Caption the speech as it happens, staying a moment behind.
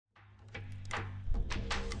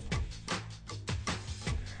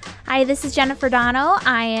Hi, this is Jennifer Dono.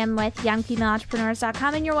 I am with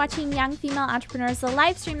YoungFemaleEntrepreneurs.com, and you're watching Young Female Entrepreneurs, the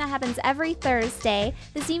live stream that happens every Thursday.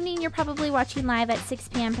 This evening, you're probably watching live at 6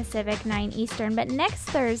 p.m. Pacific, 9 Eastern, but next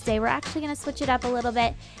Thursday, we're actually going to switch it up a little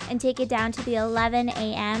bit and take it down to the 11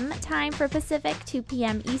 a.m. time for Pacific, 2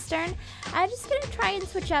 p.m. Eastern. I'm just going to try and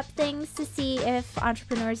switch up things to see if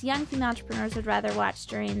young female entrepreneurs would rather watch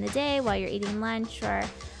during the day while you're eating lunch or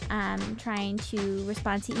trying to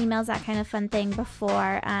respond to emails, that kind of fun thing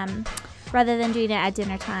before, rather than doing it at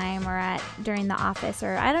dinner time or during the office,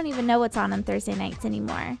 or I don't even know what's on Thursday nights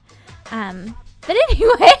anymore. But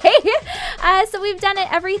anyway, so we've done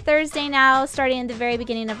it every Thursday now, starting at the very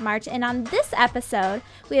beginning of March. And on this episode,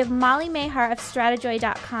 we have Mahar of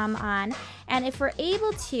Stratejoy.com on. And if we're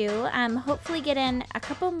able to, hopefully get in a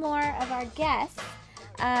couple more of our guests,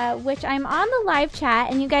 which I'm on the live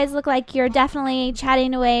chat, and you guys look like you're definitely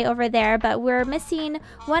chatting away over there, but we're missing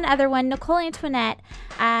one other one, Nicole Antoinette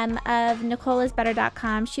of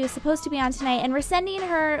NicoleIsBetter.com. She was supposed to be on tonight, and we're sending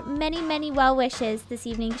her many, many well wishes this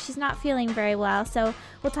evening. She's not feeling very well, so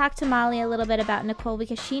we'll talk to Molly a little bit about Nicole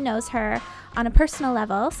because she knows her on a personal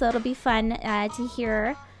level, so it'll be fun to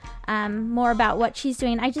hear more about what she's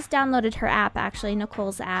doing. I just downloaded her app, actually,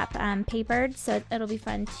 Nicole's app, Papered, so it'll be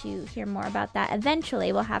fun to hear more about that.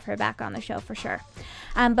 Eventually, we'll have her back on the show for sure.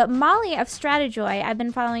 But Molly of Stratejoy, I've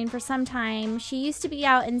been following for some time. She used to be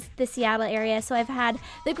out in the Seattle area, so I've had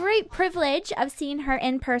the great privilege of seeing her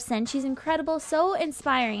in person. She's incredible, so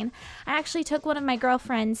inspiring. I actually took one of my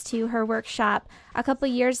girlfriends to her workshop a couple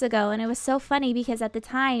years ago, and it was so funny because at the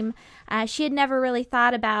time, she had never really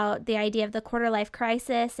thought about the idea of the quarter-life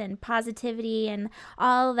crisis and positivity and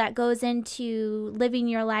all that goes into living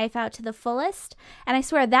your life out to the fullest. And I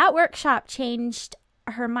swear that workshop changed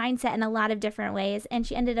her mindset in a lot of different ways, and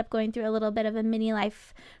she ended up going through a little bit of a mini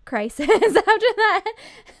life crisis after that.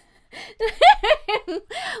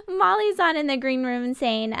 Molly's on in the green room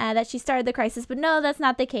saying that she started the crisis, but no, that's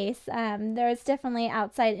not the case. There's definitely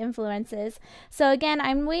outside influences. So again,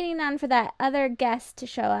 I'm waiting on for that other guest to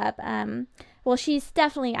show up. Well, she's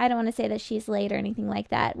definitely, I don't want to say that she's late or anything like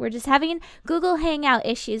that. We're just having Google Hangout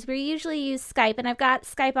issues. We usually use Skype, and I've got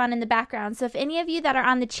Skype on in the background. So if any of you that are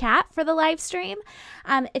on the chat for the live stream,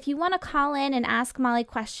 if you want to call in and ask Molly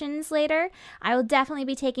questions later, I will definitely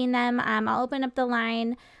be taking them. I'll open up the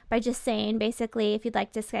line by just saying, basically, if you'd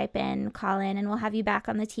like to Skype in, call in, and we'll have you back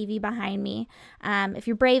on the TV behind me. If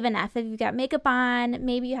you're brave enough, if you've got makeup on,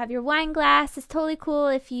 maybe you have your wine glass, it's totally cool.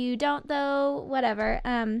 If you don't, though,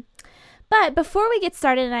 whatever. But before we get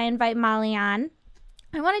started and I invite Molly on,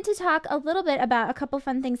 I wanted to talk a little bit about a couple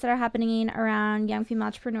fun things that are happening around young female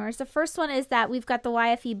entrepreneurs. The first one is that we've got the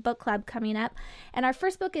YFE book club coming up, and our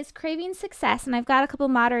first book is Craving Success, and I've got a couple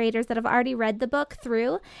moderators that have already read the book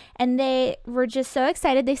through, and they were just so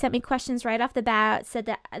excited. They sent me questions right off the bat, said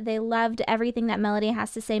that they loved everything that Melody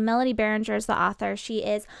has to say. Melody Behringer is the author. She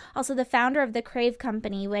is also the founder of the Crave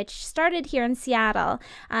Company, which started here in Seattle,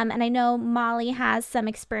 and I know Molly has some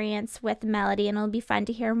experience with Melody, and it'll be fun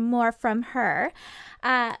to hear more from her.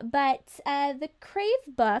 But the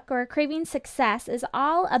Crave book, or Craving Success, is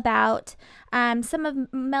all about some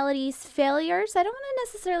of Melody's failures. I don't want to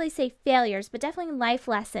necessarily say failures, but definitely life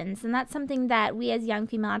lessons. And that's something that we as young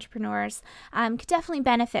female entrepreneurs could definitely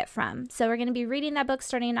benefit from. So we're going to be reading that book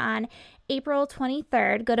starting on April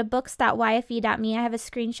 23rd. Go to books.yfe.me. I have a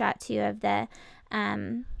screenshot, too,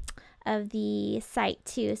 of the site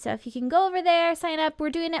too. So if you can go over there, sign up. We're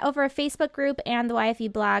doing it over a Facebook group and the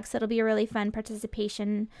YFE blog, so it'll be a really fun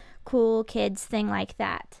participation, cool kids thing like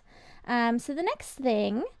that. So the next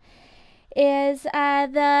thing is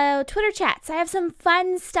the Twitter chats. I have some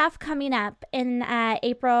fun stuff coming up in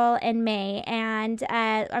April and May, and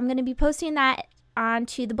I'm going to be posting that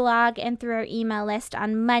onto the blog and through our email list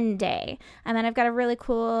on Monday. And then I've got a really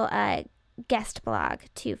cool guest blog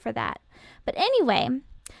too for that. But anyway,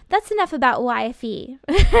 that's enough about YFE.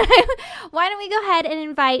 Why don't we go ahead and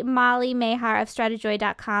invite Molly Mahar of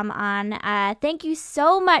Stratejoy.com on. Thank you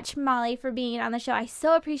so much, Molly, for being on the show. I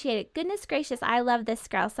so appreciate it. Goodness gracious, I love this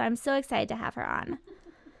girl, so I'm so excited to have her on.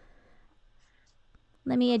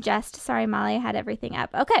 Let me adjust. Sorry, Molly, I had everything up.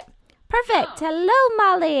 Okay, perfect. Hello,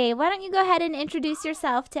 Molly. Why don't you go ahead and introduce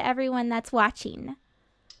yourself to everyone that's watching?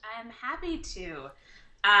 I'm happy to.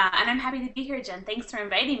 And I'm happy to be here, Jen. Thanks for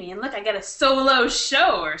inviting me. And look, I got a solo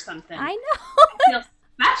show or something. I know. I feel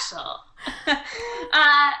special.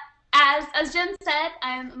 As Jen said,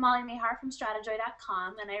 I'm Molly Mahar from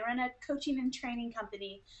Stratejoy.com, and I run a coaching and training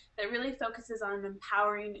company that really focuses on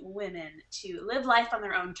empowering women to live life on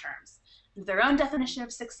their own terms, their own definition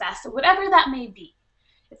of success, whatever that may be.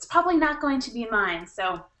 It's probably not going to be mine,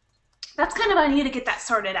 so that's kind of on you to get that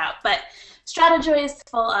sorted out. But Stratejoy is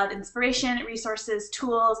full of inspiration, resources,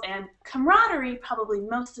 tools, and camaraderie, probably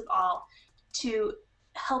most of all, to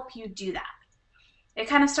help you do that. It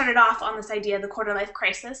kind of started off on this idea of the quarter life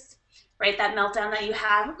crisis, right? That meltdown that you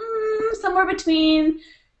have somewhere between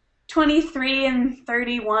 23 and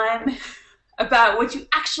 31 about what you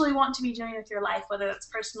actually want to be doing with your life, whether that's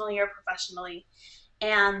personally or professionally,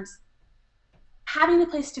 and having a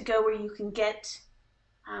place to go where you can get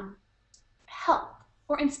help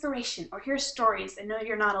or inspiration or hear stories and know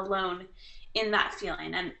you're not alone in that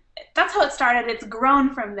feeling. And that's how it started. It's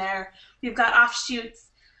grown from there. We've got offshoots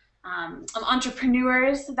of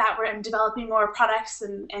entrepreneurs that we're developing more products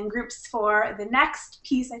and groups for. The next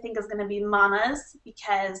piece I think is going to be mamas,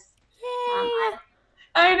 because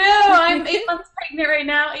I know I'm 8 months pregnant right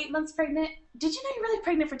now. 8 months pregnant. Did you know you're really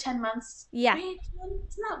pregnant for 10 months? Yeah. Right?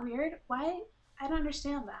 Isn't that weird? Why? I don't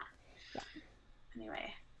understand that. Yeah.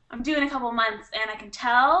 Anyway, I'm due in a couple months, and I can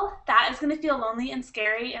tell that is going to feel lonely and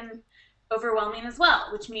scary and overwhelming as well,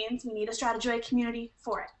 which means we need a Stratejoy community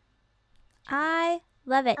for it. I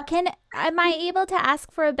love it. Am I able to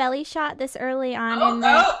ask for a belly shot this early on in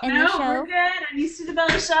the show? No, we're good. I'm used to the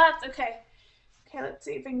belly shots. Okay, let's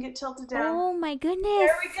see if I can get tilted down. Oh my goodness.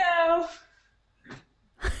 There we go.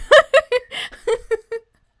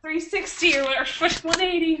 360 or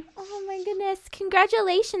 180. Oh my goodness.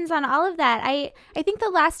 Congratulations on all of that. I think the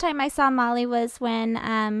last time I saw Molly was when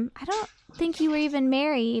I don't think you were even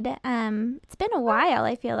married. It's been a while,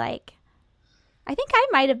 I feel like. I think I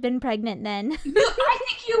might have been pregnant then. I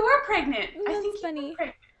think you were pregnant. That's funny.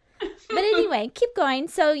 But anyway, keep going.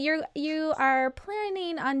 So you are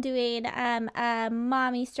planning on doing a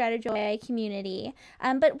mommy Stratejoy community.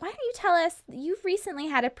 But why don't you tell us, you've recently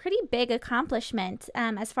had a pretty big accomplishment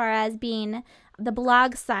as far as being the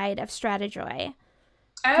blog side of Stratejoy.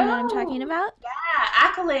 Do you know what I'm talking about? Yeah,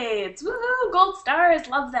 accolades. Woohoo, gold stars,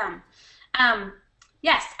 love them.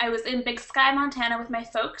 Yes, I was in Big Sky, Montana with my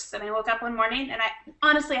folks, and I woke up one morning, and I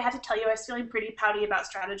have to tell you, I was feeling pretty pouty about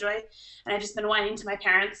Stratejoy, and I'd just been whining to my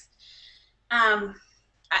parents. I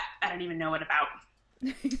don't even know what about.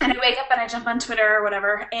 And I wake up and I jump on Twitter or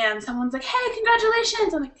whatever, and someone's like, hey,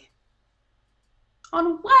 congratulations. I'm like,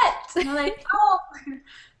 on what? And I'm like,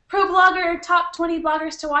 pro blogger, top 20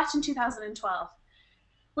 bloggers to watch in 2012,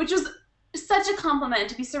 which was such a compliment.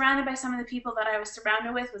 To be surrounded by some of the people that I was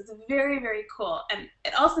surrounded with was very, very cool. And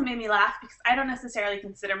it also made me laugh because I don't necessarily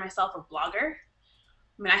consider myself a blogger.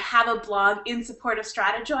 I mean, I have a blog in support of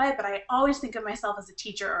Stratejoy, but I always think of myself as a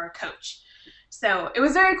teacher or a coach. So it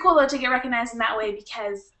was very cool, though, to get recognized in that way,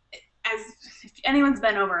 because if anyone's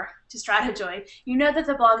been over to Stratejoy, you know that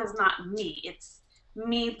the blog is not me. It's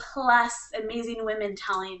me plus amazing women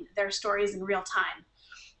telling their stories in real time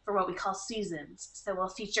for what we call seasons. So we'll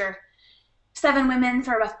feature 7 women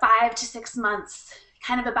for about 5 to 6 months,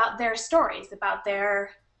 kind of about their stories, about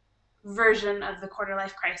their version of the quarter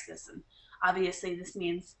life crisis. And obviously this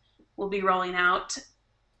means we'll be rolling out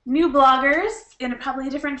new bloggers in probably a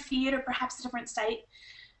different feed or perhaps a different site,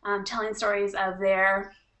 telling stories of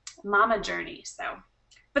their mama journey.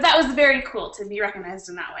 But that was very cool to be recognized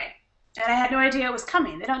in that way. And I had no idea it was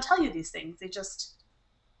coming. They don't tell you these things. They just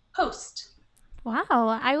post.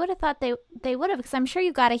 Wow, I would have thought they would have, because I'm sure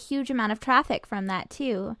you got a huge amount of traffic from that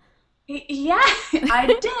too. Yeah,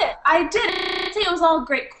 I did. I'd say it was all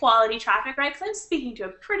great quality traffic, right? Because I'm speaking to a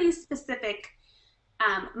pretty specific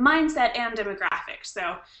mindset and demographic.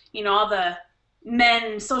 So, all the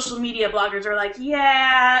men social media bloggers are like,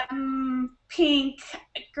 yeah, pink,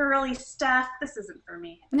 girly stuff. This isn't for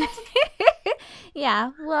me.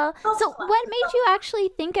 Yeah, well, so what made you actually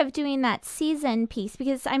think of doing that season piece?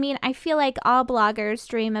 Because, I mean, I feel like all bloggers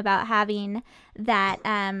dream about having that,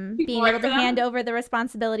 being able to hand over the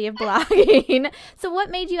responsibility of blogging. So what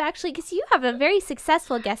made you actually, because you have a very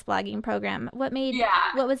successful guest blogging program. What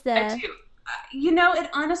was the... I do. It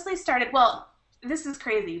honestly started, this is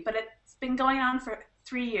crazy, but it's been going on for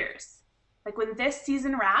 3 years. Like when this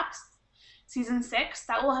season wraps, season 6,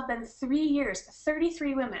 that will have been 3 years,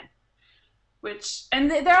 33 women.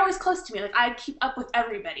 And they're always close to me. Like I keep up with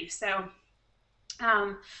everybody. So,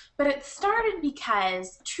 but it started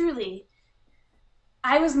because truly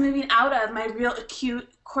I was moving out of my real acute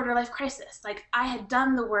quarter life crisis. Like I had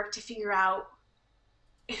done the work to figure out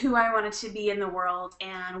who I wanted to be in the world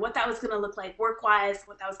and what that was going to look like work-wise,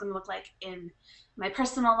 what that was going to look like in my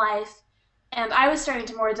personal life. And I was starting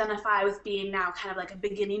to more identify with being now kind of like a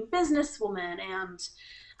beginning businesswoman and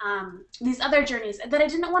these other journeys that I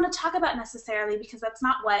didn't want to talk about necessarily because that's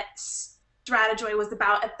not what Stratejoy was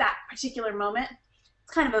about at that particular moment.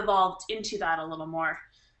 It's kind of evolved into that a little more.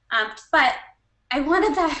 But I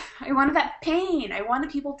wanted that pain. I wanted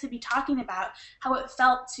people to be talking about how it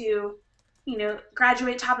felt to,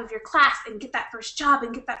 graduate top of your class and get that first job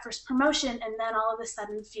and get that first promotion, and then all of a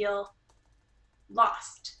sudden feel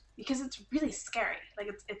lost, because it's really scary. Like,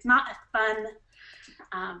 it's not a fun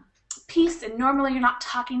piece, and normally you're not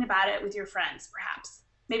talking about it with your friends. Perhaps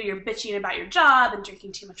maybe you're bitching about your job and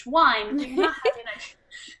drinking too much wine, but you're not having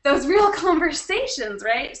those real conversations,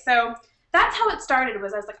 right? So that's how it started.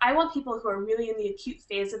 Was I was like, I want people who are really in the acute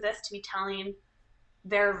phase of this to be telling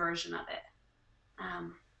their version of it.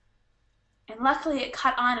 And luckily it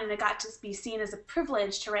caught on, and it got to be seen as a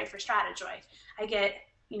privilege to write for Stratajoy. I get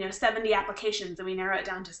 70 applications, and we narrow it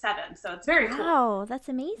down to 7. So it's very cool. Wow, that's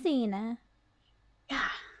amazing.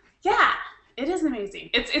 Yeah, it is amazing.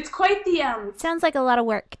 It's quite the sounds like a lot of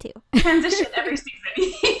work too. transition every season.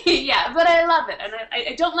 Yeah, but I love it, and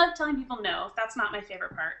I don't love telling people no. That's not my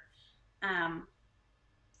favorite part.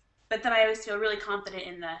 But then I always feel really confident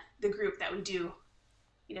in the group that we do,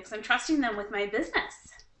 because I'm trusting them with my business.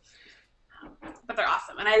 But they're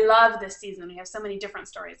awesome, and I love this season. We have so many different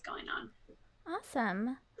stories going on.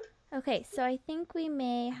 Awesome. Okay, so I think we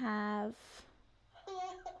may have.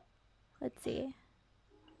 Let's see.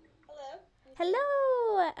 Hello.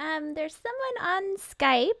 There's someone on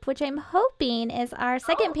Skype, which I'm hoping is our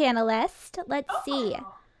second panelist. Let's see.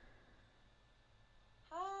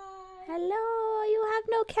 Hi. Hello. You have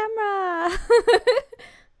no camera.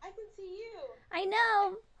 I can see you. I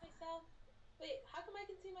know. Myself. Wait, how come I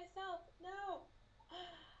can see myself? No.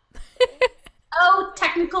 Oh,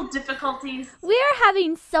 technical difficulties. We're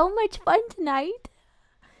having so much fun tonight.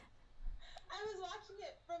 I was watching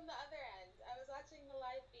it from the other end. I was watching the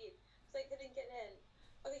live feed, so I couldn't get in.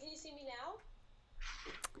 Okay, can you see me now?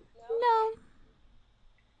 No.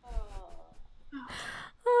 Oh.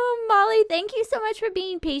 Oh, Molly, thank you so much for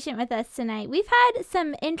being patient with us tonight. We've had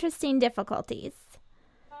some interesting difficulties.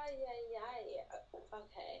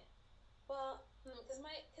 Okay. Well, because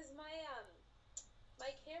my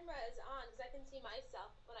camera is on, because I can see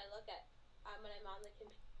myself when I look at when I'm on the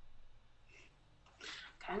computer.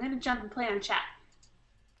 Okay, I'm gonna jump and play on chat.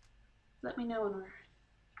 Let me know when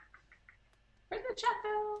where'd the chat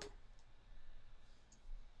go?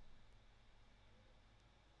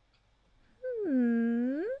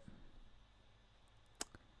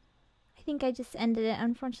 I think I just ended it,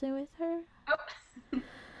 unfortunately, with her. Oh.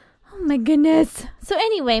 Oh my goodness. So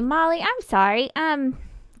anyway, Molly, I'm sorry.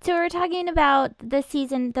 So we're talking about this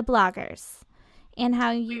season, the bloggers, and how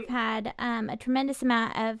you've had a tremendous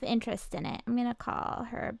amount of interest in it. I'm gonna call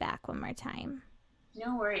her back one more time.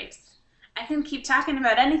 No worries. I can keep talking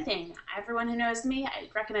about anything. Everyone who knows me, I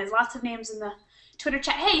recognize lots of names in the Twitter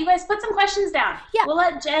chat. Hey, you guys, put some questions down. Yeah. We'll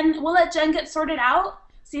let Jen get sorted out.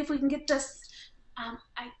 See if we can get this. I'm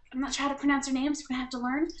not sure how to pronounce her name, so we're gonna have to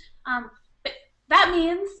learn. But that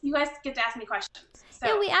means you guys get to ask me questions. So.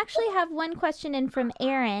 Yeah, we actually have one question in from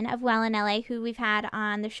Erin of Well in LA, who we've had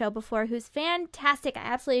on the show before, who's fantastic. I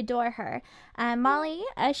absolutely adore her. Molly,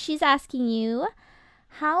 she's asking you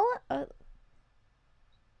how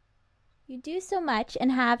you do so much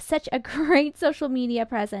and have such a great social media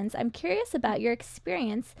presence. I'm curious about your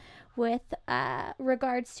experience with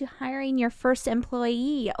regards to hiring your first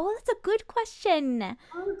employee. Oh, that's a good question.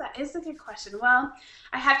 Oh, that is a good question. Well,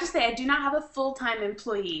 I have to say I do not have a full-time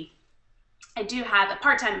employee. I do have a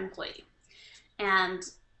part-time employee. And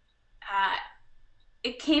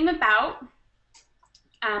it came about,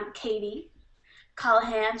 Katie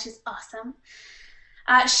Callahan, she's awesome.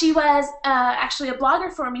 She was actually a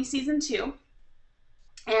blogger for me season 2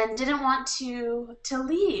 and didn't want to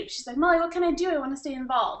leave. She's like, Molly, what can I do? I want to stay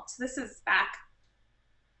involved. So this is back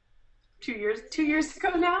 2 years ago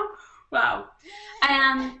now. Wow.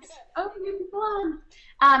 And new people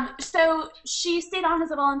on. So she stayed on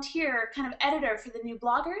as a volunteer kind of editor for the new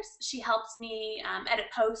bloggers. She helped me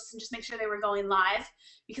edit posts and just make sure they were going live,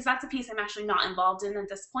 because that's a piece I'm actually not involved in at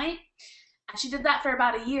this point. And she did that for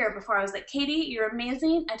about a year before I was like, Katie, you're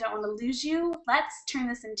amazing. I don't want to lose you. Let's turn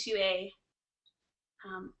this into a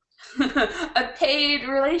paid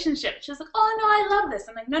relationship. She was like, oh no, I love this.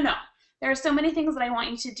 I'm like, no. There are so many things that I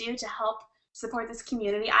want you to do to help support this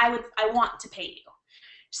community. I want to pay you.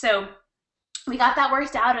 So we got that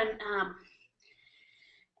worked out,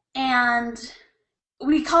 and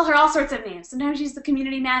we call her all sorts of names. Sometimes she's the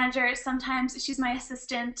community manager. Sometimes she's my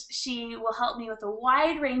assistant. She will help me with a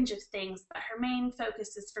wide range of things, but her main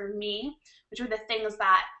focus is for me, which were the things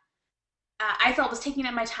that I felt was taking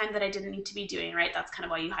up my time that I didn't need to be doing, right? That's kind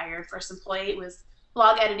of why you hire a first employee. It was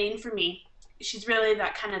blog editing for me. She's really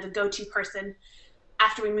that kind of the go-to person.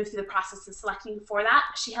 after we move through the process of selecting for that,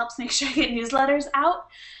 she helps make sure I get newsletters out,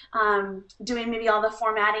 doing maybe all the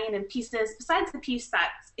formatting and pieces, besides the piece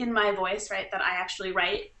that's in my voice, right, that I actually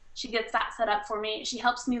write. She gets that set up for me. She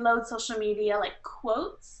helps me load social media, like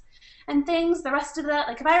quotes and things. The rest of that,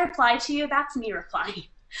 like if I reply to you, that's me replying.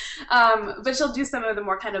 But she'll do some of the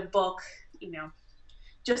more kind of bulk,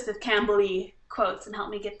 Joseph Campbell-y quotes and help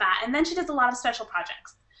me get that. And then she does a lot of special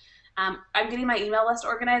projects. I'm getting my email list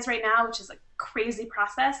organized right now, which is a crazy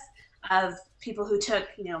process of people who took,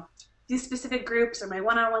 these specific groups or my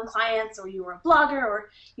one-on-one clients, or you were a blogger, or,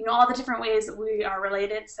 all the different ways that we are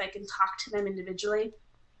related, so I can talk to them individually.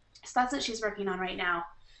 So that's what she's working on right now.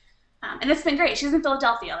 And it's been great. She's in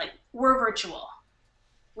Philadelphia. Like, we're virtual.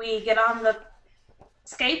 We get on the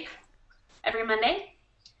Skype every Monday,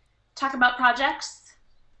 talk about projects,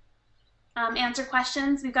 answer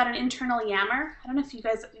questions. We've got an internal Yammer. I don't know if you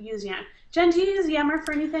guys use Yammer. Jen, do you use Yammer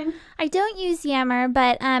for anything? I don't use Yammer,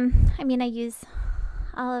 but I use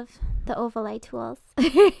all of the overlay tools.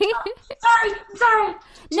 Sorry.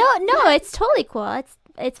 No, it's totally cool.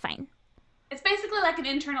 It's fine. It's basically like an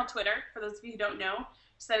internal Twitter, for those of you who don't know.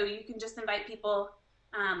 So you can just invite people.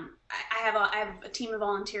 I have a team of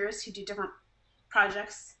volunteers who do different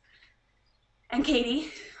projects, and Katie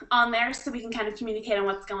on there, so we can kind of communicate on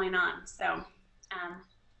what's going on. So,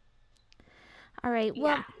 all right.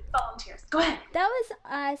 Well, volunteers. Go ahead. That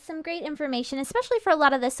was some great information, especially for a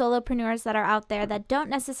lot of the solopreneurs that are out there that don't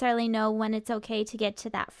necessarily know when it's okay to get to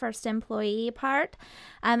that first employee part,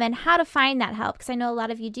 and how to find that help, because I know a lot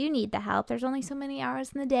of you do need the help. There's only so many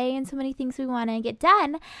hours in the day and so many things we want to get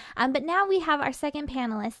done. But now we have our second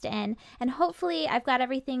panelist in, and hopefully I've got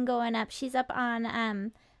everything going up. She's up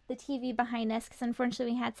on the TV behind us, because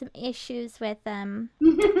unfortunately we had some issues with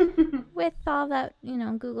with all that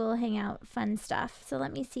Google Hangout fun stuff. So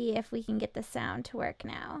let me see if we can get the sound to work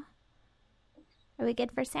now. Are we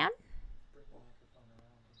good for sound?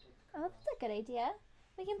 Oh, that's a good idea.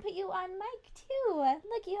 We can put you on mic too.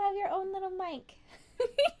 Look, you have your own little mic.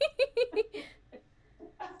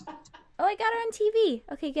 Oh, I got her on TV.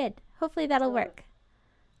 Okay, good. Hopefully that'll work.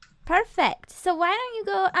 Perfect. So why don't you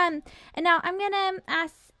go and now I'm gonna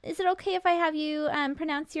ask, is it okay if I have you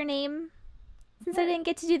pronounce your name, since I didn't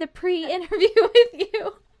get to do the pre-interview with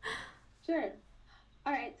you? Sure.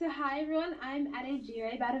 All right. So hi, everyone. I'm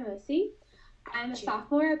Adejire Bedmosi. I'm a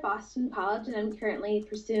sophomore at Boston College, and I'm currently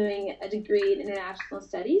pursuing a degree in international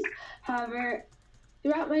studies. However,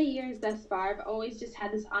 throughout my years thus far, I've always just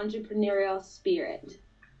had this entrepreneurial spirit.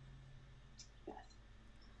 Yes.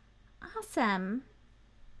 Awesome.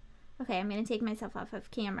 Okay, I'm going to take myself off of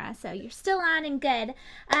camera, so you're still on and good.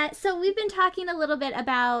 So we've been talking a little bit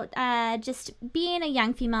about just being a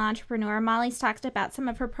young female entrepreneur. Molly's talked about some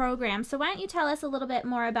of her programs. So why don't you tell us a little bit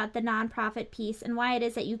more about the nonprofit piece and why it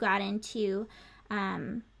is that you got into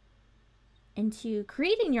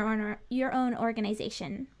creating your own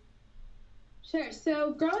organization? Sure.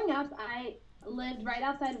 So growing up, I lived right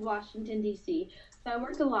outside of Washington, D.C., so I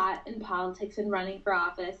worked a lot in politics and running for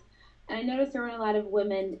office. And I noticed there weren't a lot of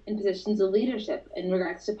women in positions of leadership in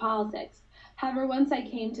regards to politics. However, once I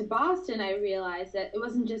came to Boston, I realized that it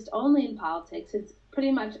wasn't just only in politics, it's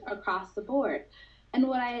pretty much across the board. And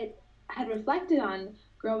what I had reflected on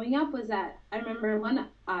growing up was that I remember one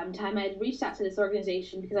time I had reached out to this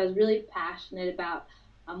organization because I was really passionate about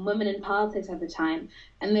women in politics at the time.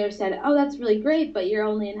 And they said, oh, that's really great, but you're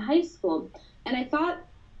only in high school. And I thought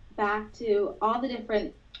back to all the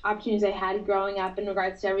different opportunities I had growing up in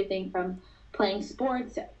regards to everything from playing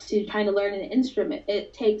sports to trying to learn an instrument.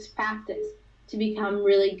 It takes practice to become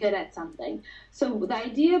really good at something. So the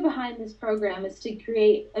idea behind this program is to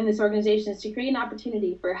create, and this organization is to create an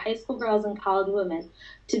opportunity for high school girls and college women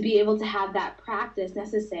to be able to have that practice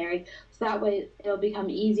necessary, so that way it'll become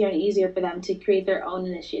easier and easier for them to create their own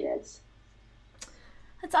initiatives.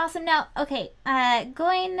 That's awesome. Now, okay,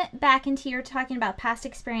 going back into your talking about past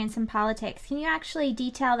experience in politics, can you actually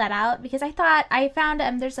detail that out? Because I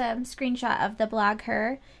found there's a screenshot of the blog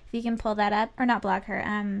Her, if you can pull that up, or not blog Her,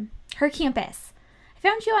 Her Campus. I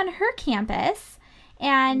found you on Her Campus,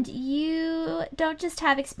 and you don't just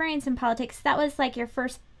have experience in politics. That was like your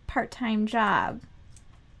first part-time job.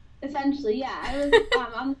 Essentially, yeah.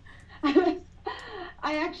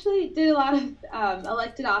 I actually did a lot of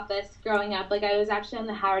elected office growing up. Like, I was actually on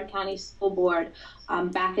the Howard County School Board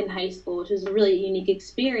back in high school, which was a really unique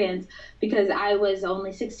experience because I was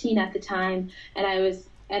only 16 at the time, and I was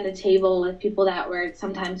at a table with people that were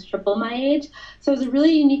sometimes triple my age. So it was a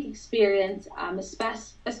really unique experience,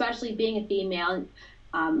 especially being a female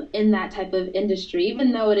in that type of industry.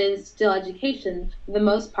 Even though it is still education, for the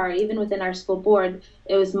most part, even within our school board,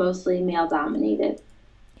 it was mostly male-dominated.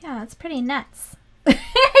 Yeah, that's pretty nuts.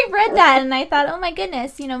 I read that and I thought, oh my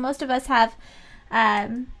goodness, most of us have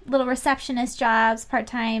little receptionist jobs,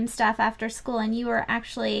 part-time stuff after school, and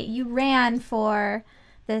you ran for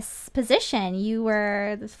this position. You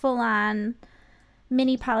were this full-on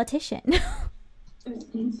mini politician.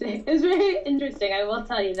 It was very interesting. I will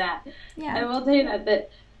tell you that. Yeah. I will tell you that it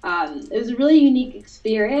was a really unique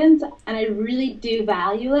experience, and I really do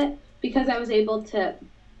value it because I was able to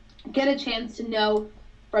get a chance to know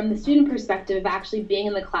from the student perspective of actually being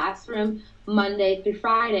in the classroom Monday through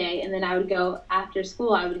Friday, and then I would go after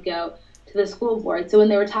school, I would go to the school board. So when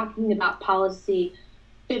they were talking about policy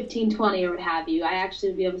 1520 or what have you, I actually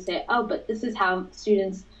would be able to say, oh, but this is how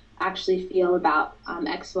students actually feel about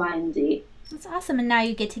X, Y, and Z. That's awesome. And now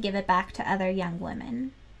you get to give it back to other young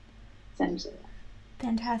women. Essentially.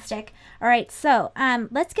 Fantastic. All right, so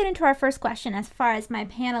let's get into our first question as far as my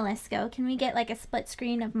panelists go. Can we get like a split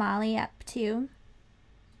screen of Molly up too?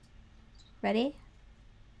 Ready?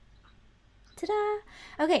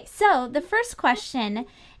 Ta-da! Okay, so the first question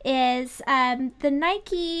is the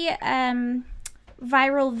Nike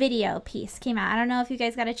viral video piece came out. I don't know if you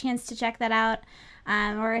guys got a chance to check that out,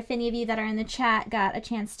 or if any of you that are in the chat got a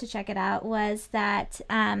chance to check it out. Was that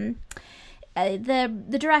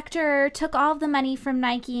the director took all of the money from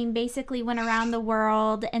Nike and basically went around the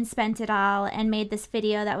world and spent it all and made this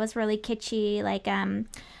video that was really kitschy, like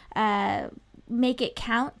Make It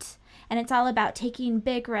Count. And it's all about taking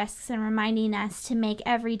big risks and reminding us to make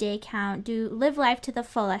every day count, live life to the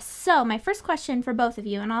fullest. So my first question for both of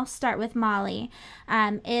you, and I'll start with Molly,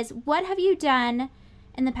 is what have you done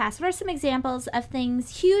in the past? What are some examples of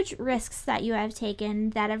huge risks that you have taken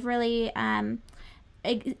that have really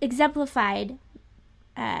exemplified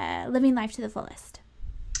living life to the fullest?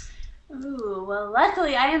 Ooh, well,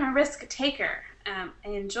 luckily I am a risk taker. I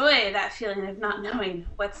enjoy that feeling of not knowing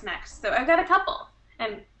what's next. So I've got a couple.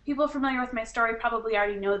 And people familiar with my story probably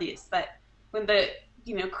already know these, but when the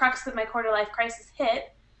crux of my quarter life crisis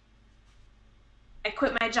hit, I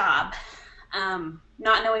quit my job,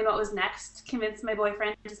 not knowing what was next, convinced my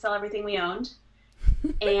boyfriend to sell everything we owned,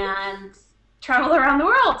 and travel around the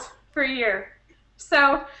world for a year.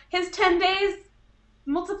 So his 10 days,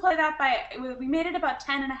 multiply that we made it about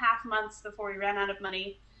 10 and a half months before we ran out of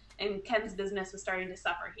money, and Ken's business was starting to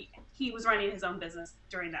suffer. He was running his own business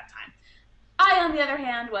during that time. I, on the other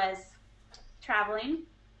hand, was traveling,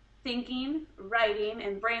 thinking, writing,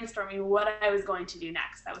 and brainstorming what I was going to do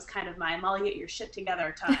next. That was kind of my Molly, get your shit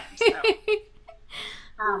together time. So,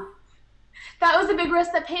 that was a big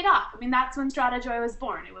risk that paid off. I mean, that's when Stratejoy was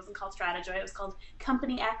born. It wasn't called Stratejoy. It was called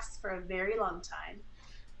Company X for a very long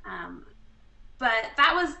time. But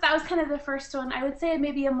that was kind of the first one. I would say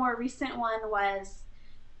maybe a more recent one was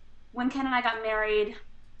when Ken and I got married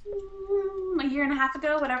a year and a half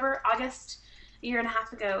ago, August, a year and a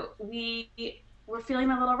half ago. We were feeling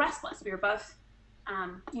a little restless. We were both,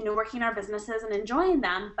 working our businesses and enjoying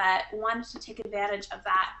them, but wanted to take advantage of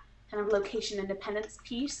that kind of location independence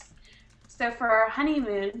piece. So for our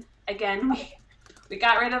honeymoon, again, we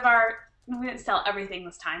got rid of we didn't sell everything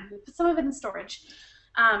this time. We put some of it in storage.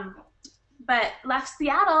 But left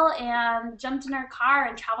Seattle and jumped in our car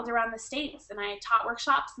and traveled around the States. And I taught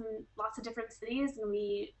workshops in lots of different cities, and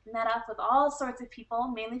we met up with all sorts of people,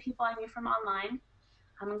 mainly people I knew from online.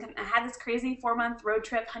 I had this crazy 4-month road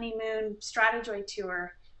trip, honeymoon, Stratejoy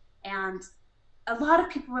tour. And a lot of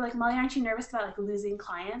people were like, Molly, aren't you nervous about losing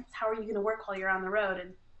clients? How are you going to work while you're on the road?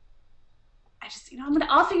 And I just,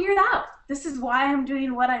 I'll figure it out. This is why I'm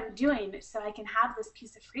doing what I'm doing, so I can have this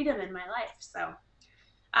piece of freedom in my life. So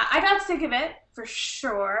I got sick of it for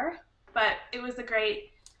sure, but it was a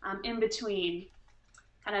great in-between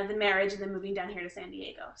kind of the marriage and then moving down here to San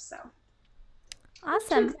Diego. So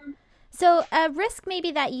awesome. So a risk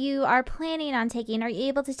maybe that you are planning on taking, are you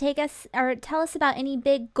able to take us or tell us about any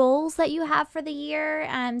big goals that you have for the year,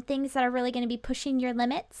 things that are really going to be pushing your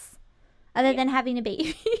limits other than having a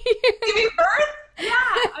baby? Giving birth? Yeah,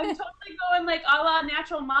 I'm totally going a la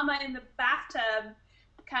natural mama in the bathtub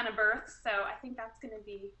kind of birth. So I think that's going to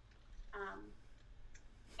be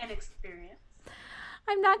an experience.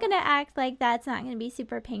 I'm not going to act like that's not going to be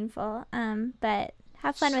super painful, but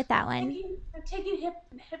have fun with that one. I'm taking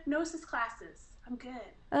hypnosis classes. I'm good.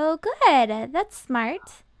 Oh, good. That's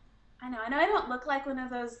smart. I know I don't look like one of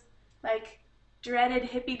those dreaded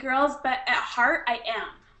hippie girls, but at heart I am.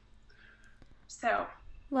 So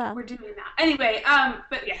we're doing that. Anyway,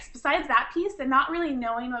 but yes, besides that piece and not really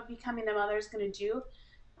knowing what becoming a mother is going to do,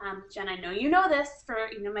 Jen, I know you know this for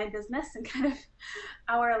my business and kind of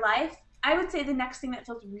our life. I would say the next thing that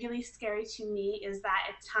feels really scary to me is that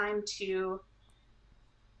it's time to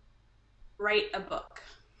write a book.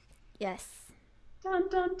 Yes. Dun,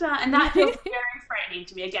 dun, dun. And that feels very frightening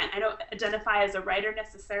to me. Again, I don't identify as a writer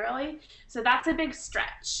necessarily, so that's a big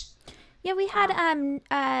stretch. Yeah, we had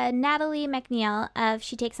Natalie McNeil of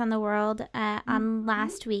She Takes on the World on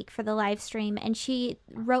last week for the live stream, and she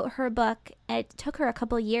wrote her book. It took her a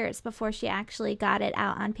couple years before she actually got it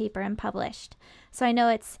out on paper and published. So I know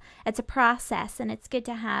it's a process, and it's good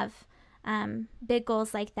to have big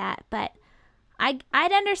goals like that. But I'd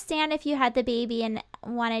understand if you had the baby and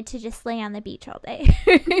wanted to just lay on the beach all day.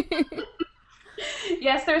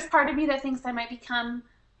 Yes, there's part of me that thinks I might become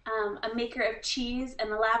a maker of cheese and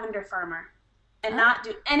a lavender farmer and not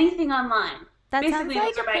do anything online. That Basically, sounds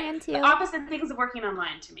like those are a plan too. the opposite things of working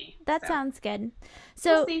online to me. That sounds good.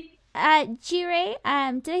 So, Jire,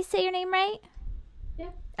 did I say your name right? Yeah.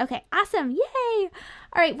 Okay, awesome. Yay.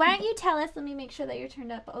 All right, why don't you tell us, let me make sure that you're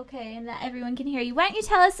turned up okay and that everyone can hear you. Why don't you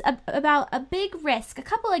tell us about a big risk, a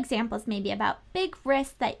couple examples maybe about big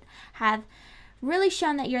risks that have really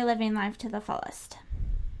shown that you're living life to the fullest?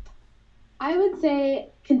 I would say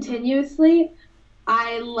continuously.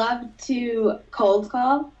 I love to cold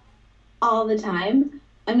call all the time.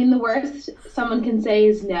 I mean, the worst someone can say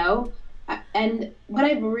is no. And what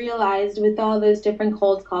I've realized with all those different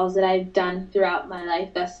cold calls that I've done throughout my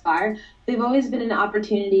life thus far, they've always been an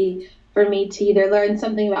opportunity for me to either learn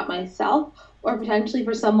something about myself or potentially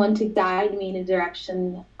for someone to guide me in a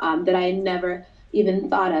direction that I never even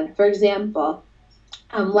thought of. For example,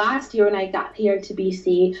 last year when I got here to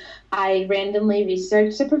BC, I randomly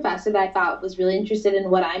researched a professor that I thought was really interested in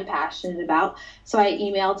what I'm passionate about. So I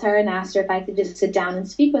emailed her and asked her if I could just sit down and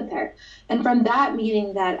speak with her. And from that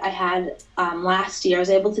meeting that I had last year, I was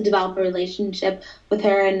able to develop a relationship with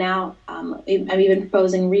her. And now I'm even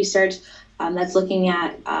proposing research that's looking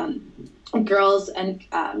at girls and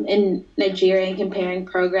in Nigeria and comparing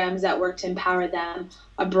programs that work to empower them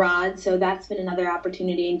abroad. So that's been another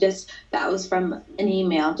opportunity, and just that was from an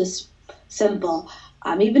email, just simple.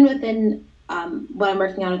 Even within what I'm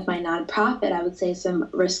working on with my nonprofit, I would say some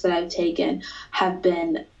risks that I've taken have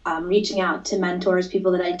been reaching out to mentors,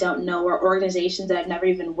 people that I don't know, or organizations that I've never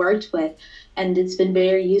even worked with, and it's been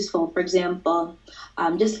very useful. For example,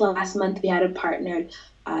 just last month we had a partnered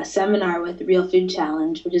seminar with the Real Food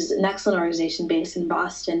Challenge, which is an excellent organization based in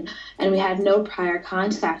Boston, and we had no prior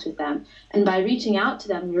contact with them. And by reaching out to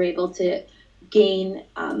them, we were able to gain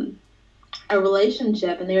a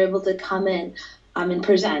relationship, and they were able to come in and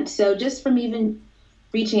present. So just from even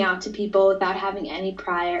reaching out to people without having any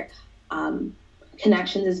prior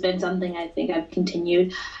connections has been something I think I've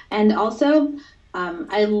continued. And also,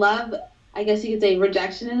 I love, I guess you could say,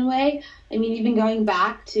 rejection in a way. I mean, even going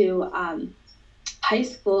back to high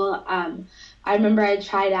school, I remember I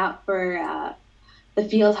tried out for the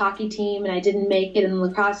field hockey team and I didn't make it, and the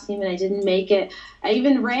lacrosse team and I didn't make it. I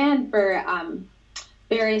even ran for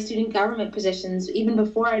various student government positions even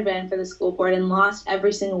before I ran for the school board, and lost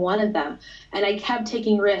every single one of them. And I kept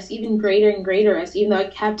taking risks, even greater and greater risks, even though I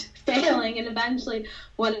kept failing, and eventually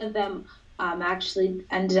one of them actually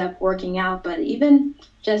ended up working out. But even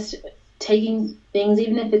just taking things,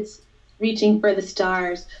 even if it's reaching for the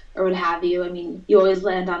stars or what have you, I mean, you always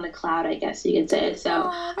land on the cloud, I guess you could say. So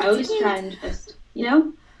I always try and just,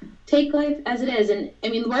 take life as it is. And I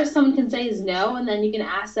mean, the worst someone can say is no, and then you can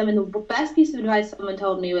ask them. And the best piece of advice someone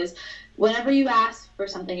told me was, whenever you ask for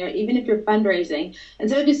something, or even if you're fundraising,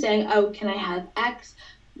 instead of just saying, oh, can I have X,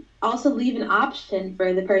 also leave an option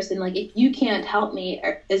for the person. Like, if you can't help me,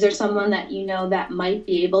 or is there someone that you know that might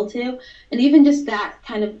be able to? And even just that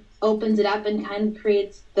kind of opens it up and kind of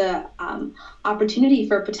creates the opportunity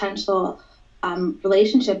for potential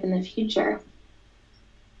relationship in the future.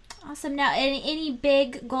 Awesome. Now, any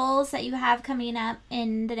big goals that you have coming up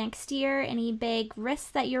in the next year? Any big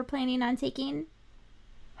risks that you're planning on taking?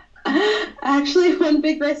 Actually, one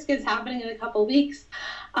big risk is happening in a couple weeks.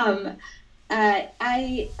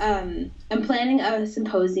 I am planning a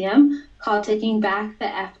symposium called Taking Back the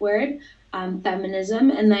F Word,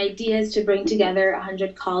 Feminism, and the idea is to bring together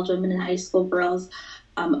 100 college women and high school girls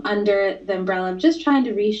under the umbrella of just trying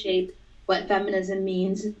to reshape what feminism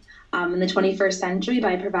means in the 21st century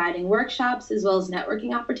by providing workshops as well as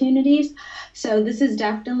networking opportunities. So this is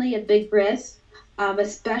definitely a big risk,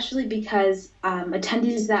 especially because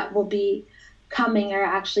attendees that will be coming are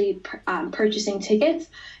actually purchasing tickets.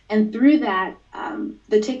 And through that,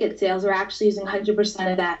 the ticket sales, we're actually using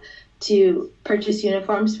 100% of that to purchase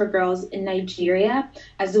uniforms for girls in Nigeria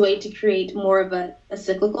as a way to create more of a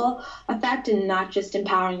cyclical effect, and not just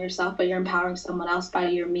empowering yourself, but you're empowering someone else by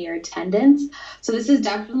your mere attendance. So this is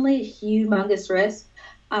definitely a humongous risk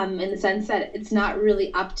in the sense that it's not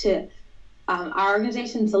really up to our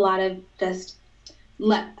organization. It's a lot of just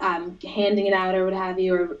handing it out or what have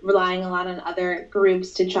you, or relying a lot on other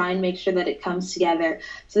groups to try and make sure that it comes together.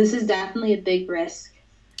 So this is definitely a big risk.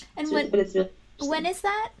 And but it's really when is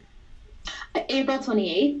that? April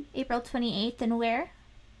 28th. April 28th, and where?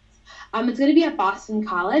 It's going to be at Boston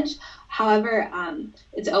College. However,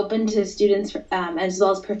 it's open to students as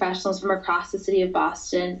well as professionals from across the city of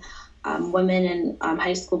Boston, women and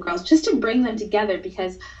high school girls, just to bring them together,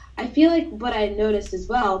 because I feel like what I noticed as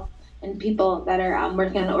well, and people that are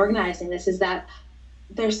working on organizing this, is that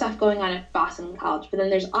there's stuff going on at Boston College, but then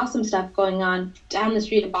there's awesome stuff going on down the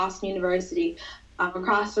street at Boston University,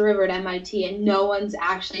 across the river at MIT, and no one's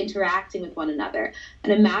actually interacting with one another.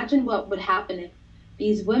 And imagine what would happen if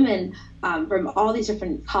these women from all these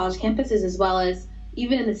different college campuses, as well as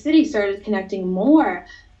even in the city, started connecting more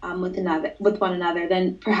with one another,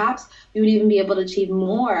 then perhaps we would even be able to achieve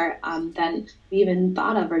more than we even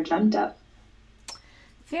thought of or dreamt of.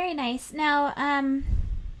 Very nice. Now, I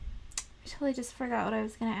totally just forgot what I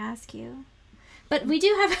was going to ask you. But we do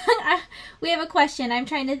have we have a question. I'm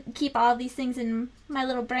trying to keep all of these things in my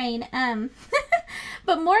little brain.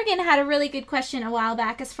 But Morgan had a really good question a while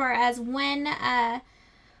back as far as when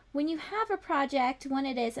you have a project, when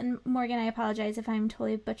it is, and Morgan, I apologize if I'm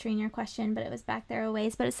totally butchering your question, but it was back there a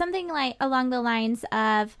ways. But it's something like along the lines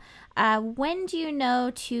of, when do you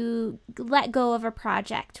know to let go of a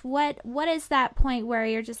project? What is that point where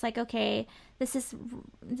you're just like, okay, this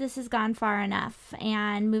has gone far enough,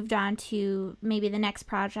 and moved on to maybe the next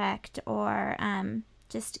project, or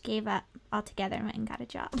just gave up altogether and went and got a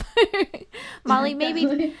job? Molly,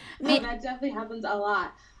 maybe that definitely happens a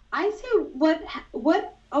lot. I say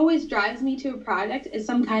what always drives me to a project is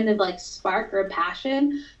some kind of like spark or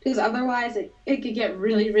passion, because otherwise it could get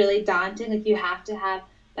really, really daunting. Like, you have to have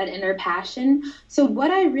that inner passion. So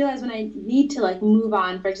what I realized when I need to like move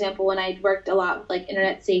on, for example, when I worked a lot with like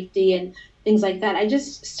internet safety and things like that, I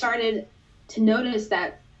just started to notice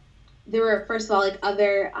that there were, first of all, like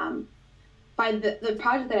other, by the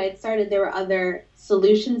project that I had started, there were other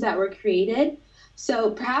solutions that were created.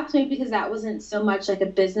 So perhaps maybe because that wasn't so much like a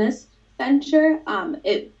business venture,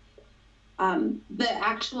 the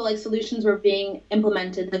actual like solutions were being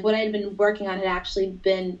implemented. Like what I had been working on had actually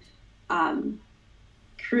been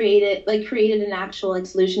created an actual like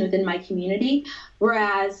solution within my community.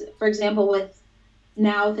 Whereas, for example, with a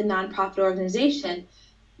nonprofit organization,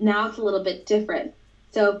 now it's a little bit different.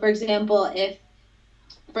 So, for example, if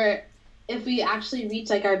we actually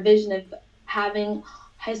reach like our vision of having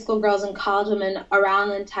high school girls and college women around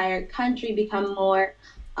the entire country become more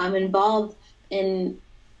involved in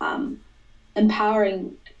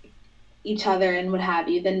empowering each other and what have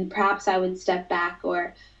you, then perhaps I would step back.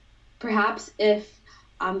 Or perhaps if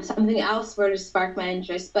something else were to spark my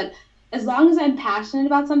interest. But as long as I'm passionate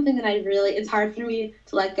about something, then it's hard for me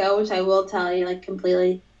to let go, which I will tell you, like,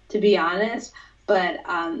 completely, to be honest. But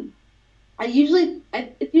it's usually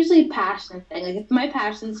a passionate thing. Like, if my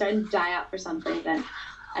passion's starting to die out for something, then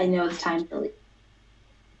I know it's time to leave.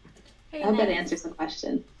 I hope that answers the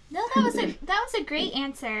question. No, that was a great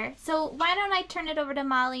answer. So why don't I turn it over to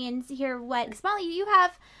Molly and hear because Molly, you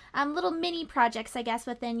have little mini projects, I guess,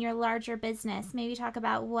 within your larger business. Maybe talk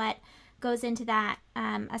about what goes into that,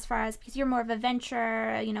 as far as, because you're more of a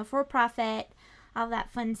venture, for profit, all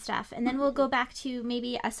that fun stuff. And then we'll go back to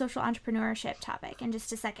maybe a social entrepreneurship topic in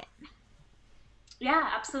just a second. Yeah,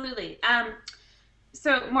 absolutely.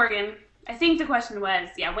 So Morgan, I think the question was,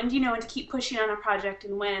 when do you know when to keep pushing on a project,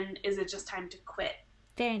 and when is it just time to quit?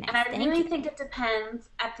 Very nice. And I really think it depends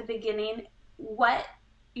at the beginning, what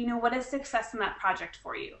is success in that project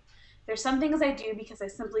for you? There's some things I do because I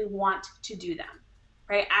simply want to do them,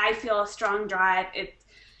 right? I feel a strong drive. It's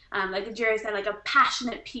like Adejire said, like a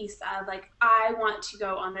passionate piece of like, I want to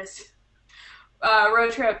go on this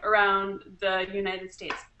road trip around the United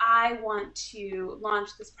States. I want to launch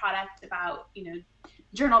this product about,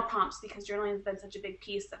 journal prompts, because journaling has been such a big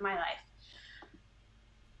piece of my life.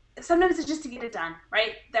 Sometimes it's just to get it done,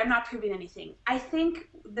 right? They're not proving anything. I think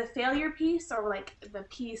the failure piece, or like the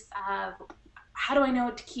piece of how do I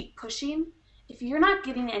know to keep pushing? If you're not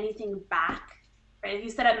getting anything back, right? If you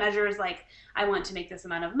set up measures like, I want to make this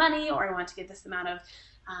amount of money, or I want to get this amount of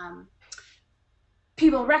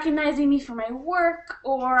people recognizing me for my work,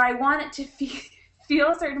 or I want it to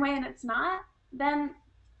feel a certain way and it's not, then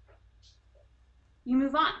you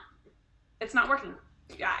move on. It's not working.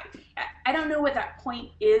 I don't know what that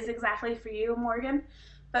point is exactly for you, Morgan,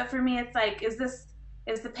 but for me, it's like, is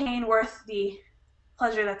the pain worth the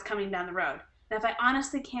pleasure that's coming down the road? And if I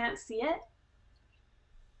honestly can't see it,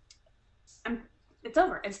 it's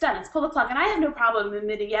over. It's done. It's pull the plug. And I have no problem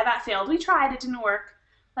admitting, that failed. We tried. It didn't work.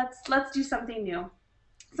 Let's do something new.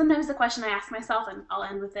 sometimes the question I ask myself, and I'll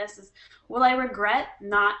end with this, is, will I regret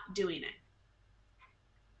not doing it?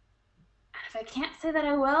 And if I can't say that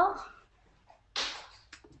I will,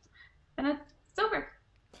 then it's over.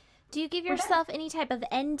 Do you give yourself any type of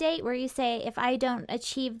end date where you say, if I don't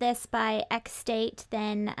achieve this by X date,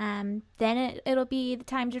 then it'll be the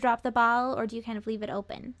time to drop the ball, or do you kind of leave it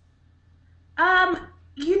open? A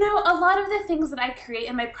lot of the things that I create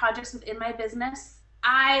in my projects within my business,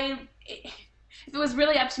 if it was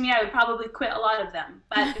really up to me, I would probably quit a lot of them.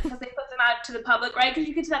 But because they put them out to the public, right? Because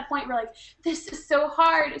you get to that point where, like, this is so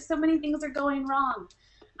hard. So many things are going wrong.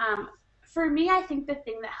 For me, I think the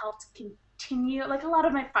thing that helped continue, like a lot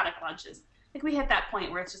of my product launches, like we hit that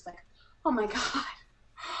point where it's just like, oh my God,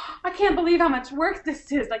 I can't believe how much work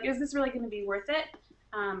this is. Like, is this really going to be worth it?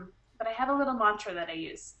 But I have a little mantra that I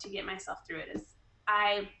use to get myself through it is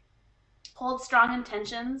I hold strong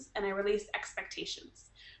intentions and I release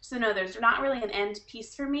expectations. So no, there's not really an end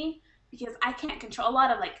piece for me because I can't control a lot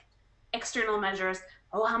of like external measures.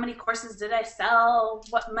 Oh, how many courses did I sell?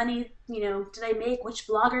 What money, did I make? Which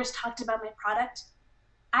bloggers talked about my product?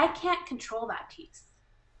 I can't control that piece,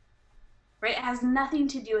 right? It has nothing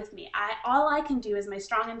to do with me. All I can do is my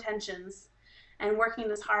strong intentions and working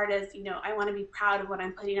as hard as, I want to be proud of what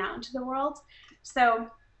I'm putting out into the world. So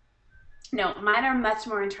no, mine are much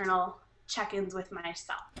more internal check-ins with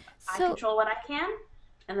myself. I control what I can,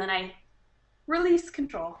 and then I release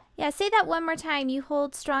control. Yeah, say that one more time. You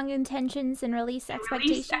hold strong intentions and release expectations.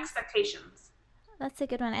 Release expectations. That's a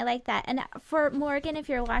good one. I like that. And for Morgan, if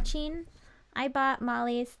you're watching, I bought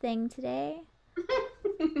Molly's thing today.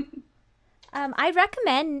 I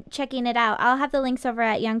recommend checking it out. I'll have the links over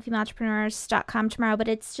at youngfemaleentrepreneurs.com tomorrow, but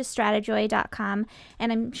it's just stratejoy.com,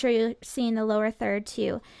 and I'm sure you're seeing the lower third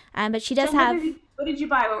too. But she does have... What did you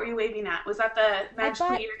buy? What were you waving at? Was that the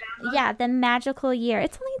Magical Year download? Yeah, the Magical Year.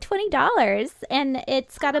 It's only $20, and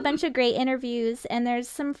it's got a bunch of great interviews, and there's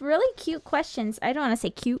some really cute questions. I don't want to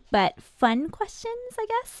say cute, but fun questions, I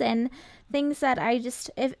guess, and things that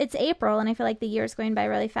it's April, and I feel like the year's going by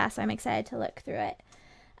really fast, so I'm excited to look through it.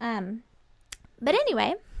 But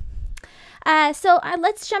anyway, so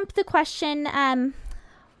let's jump the question.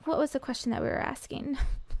 What was the question that we were asking?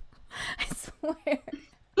 I swear.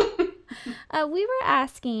 We were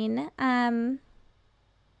asking, that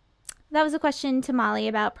was a question to Molly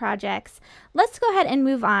about projects. Let's go ahead and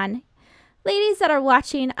move on. Ladies that are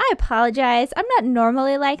watching, I apologize. I'm not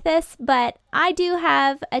normally like this, but I do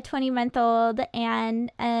have a 20-month-old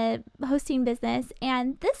and a hosting business,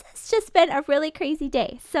 and this has just been a really crazy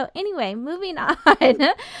day. So anyway, moving on.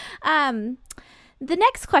 The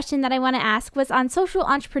next question that I want to ask was on social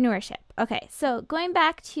entrepreneurship. Okay, so going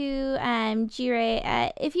back to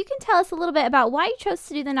Jire, if you can tell us a little bit about why you chose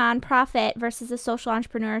to do the nonprofit versus the social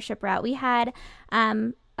entrepreneurship route. We had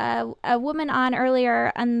a woman on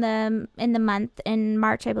earlier in the month, in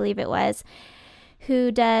March, I believe it was,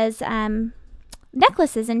 who does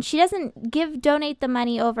necklaces, and she doesn't donate the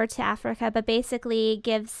money over to Africa, but basically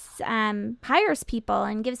hires people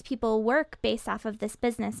and gives people work based off of this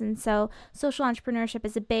business. And so social entrepreneurship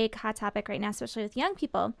is a big hot topic right now, especially with young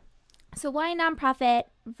people. So why nonprofit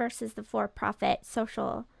versus the for-profit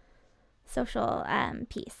social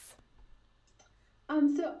piece?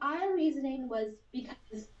 So our reasoning was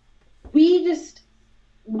because we just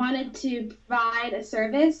wanted to provide a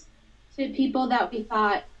service to people that we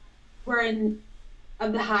thought were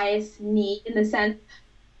of the highest need, in the sense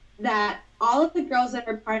that all of the girls that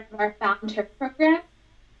are part of our Found Her program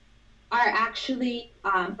are actually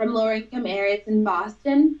from lower income areas in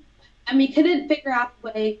Boston, and we couldn't figure out a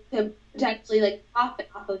way to potentially profit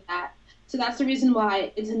off of that. So that's the reason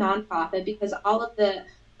why it's a nonprofit, because all of the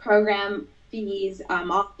program fees,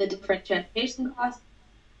 all of the different transportation costs,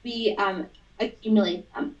 we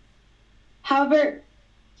accumulate them. However,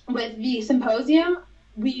 with the symposium,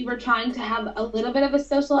 we were trying to have a little bit of a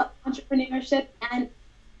social entrepreneurship and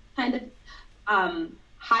kind of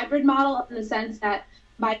hybrid model, in the sense that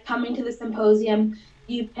by coming to the symposium,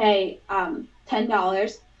 you pay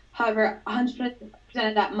 $10. However, 100%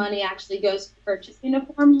 of that money actually goes to purchase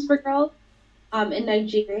uniforms for girls in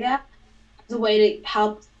Nigeria, as a way to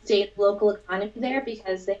help sustain the local economy there,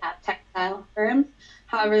 because they have textile firms.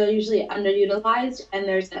 However, they're usually underutilized, and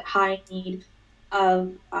there's a high need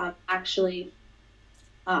of actually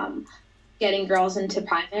getting girls into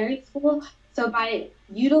primary school. So by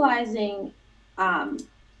utilizing the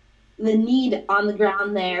need on the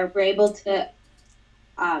ground there, we're able to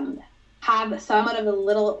have somewhat of a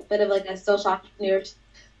little bit of a social entrepreneur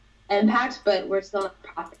impact, but we're still not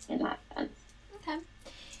profiting in that sense. Okay.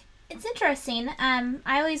 It's interesting.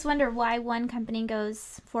 I always wonder why one company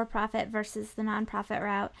goes for profit versus the nonprofit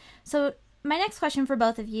route. So my next question for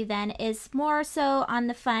both of you then is more so on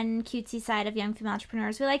the fun, cutesy side of young female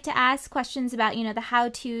entrepreneurs. We like to ask questions about, the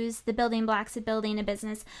how-tos, the building blocks of building a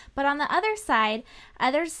business. But on the other side,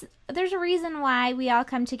 there's a reason why we all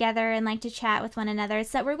come together and like to chat with one another.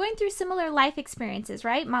 It's that we're going through similar life experiences,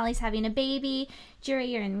 right? Molly's having a baby. Jerry,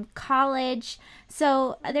 you're in college.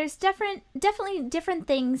 So there's definitely different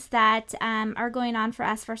things that are going on for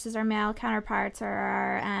us versus our male counterparts or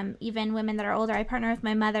our even women that are older. I partner with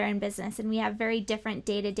my mother in business, and we have very different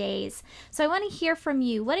day-to-days. So I want to hear from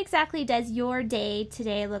you. What exactly does your day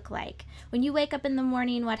today look like? When you wake up in the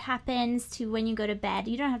morning, what happens to when you go to bed?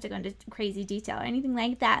 You don't have to go into crazy detail or anything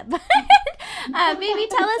like that, but maybe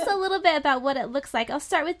tell us a little bit about what it looks like. I'll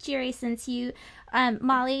start with Jerry since you,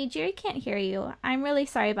 Molly, Jerry can't hear you. I'm really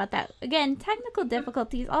sorry about that. Again, technical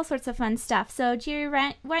difficulties, all sorts of fun stuff. So Jerry,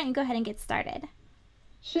 why don't you go ahead and get started?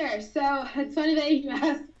 Sure. So it's funny that you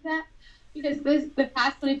asked that, because the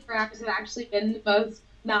past 24 hours have actually been the most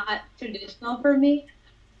not traditional for me.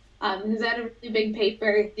 Because I had a really big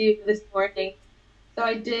paper due this morning, so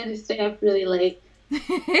I did stay up really late.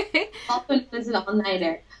 Also, it was an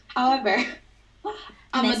all-nighter. However,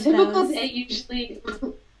 a typical day usually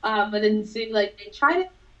would ensue, like, I try to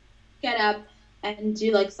get up and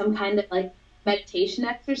do, like, some kind of, like, meditation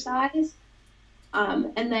exercise.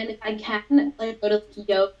 And then if I can, like, go to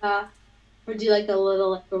yoga or do, like, a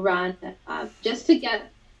little, like, a run, just to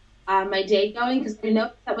get my day going, because I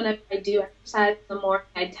know that whenever I do exercise in the morning,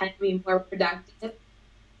 I tend to be more productive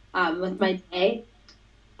with my day.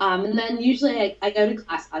 And then usually I go to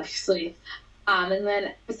class, obviously. And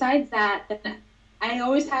then besides that, then I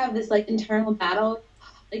always have this, like, internal battle,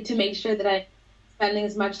 like, to make sure that I'm spending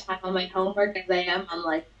as much time on my homework as I am on,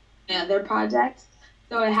 like, my other projects.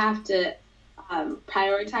 So I have to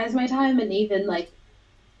prioritize my time and even, like,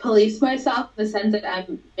 police myself in the sense that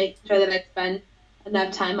I'm making sure that I spend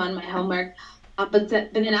enough time on my homework. But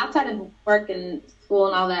then outside of work and school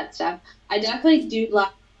and all that stuff, I definitely do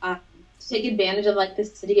love to take advantage of, like, the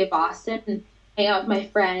city of Boston and hang out with my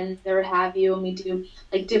friends or what have you, and we do,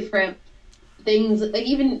 like, different things, like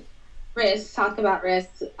even risks, talk about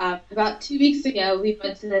risks. About 2 weeks ago, we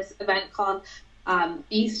went to this event called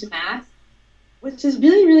Beast Math, which is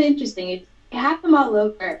really, really interesting. It have them all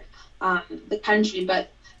over the country,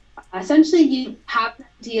 but essentially you have an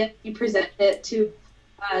idea, you present it to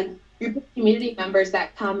a group of community members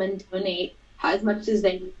that come and donate as much as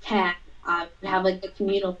they can. We have, like, a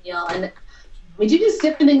communal meal, and we do just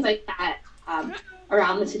different things like that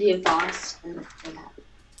around the city of Boston.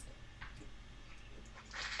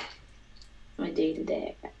 My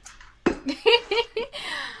day-to-day.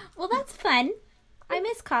 Well, that's fun. I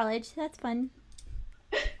miss college. That's fun.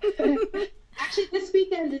 Actually, this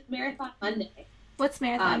weekend is Marathon Monday. What's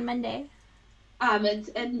Marathon Monday? It's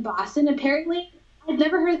in Boston. Apparently, I'd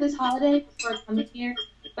never heard this holiday before coming here,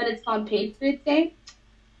 but it's called Patriots Day.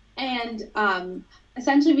 And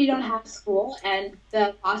essentially, we don't have school, and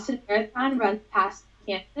the Boston Marathon runs past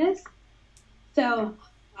campus. So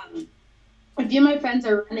a few of my friends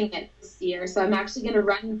are running it this year, so I'm actually going to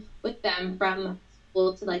run with them from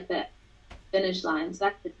school to, like, the finish line. So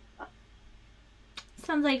that's fun.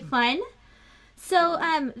 Sounds like fun. So,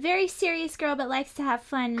 very serious girl, but likes to have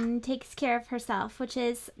fun and takes care of herself, which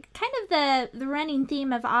is kind of the running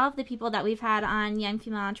theme of all of the people that we've had on Young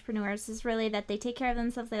Female Entrepreneurs, is really that they take care of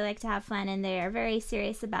themselves, they like to have fun, and they are very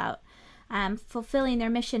serious about fulfilling their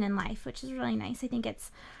mission in life, which is really nice. I think it's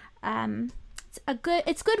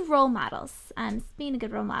good role models, being a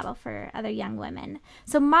good role model for other young women.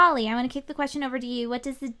 So, Molly, I want to kick the question over to you. What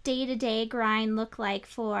does the day-to-day grind look like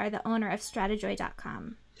for the owner of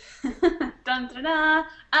Stratejoy.com? Dun, dun, dun.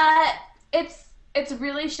 It's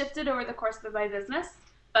really shifted over the course of my business,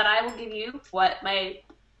 but I will give you what my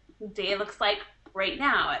day looks like right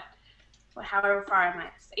now at however far I'm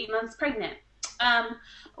at, 8 months pregnant.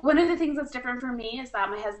 One of the things that's different for me is that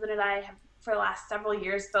my husband and I have, for the last several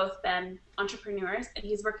years, both been entrepreneurs, and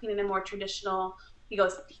he's working in a more traditional, he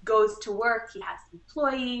goes to work, he has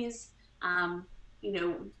employees, kind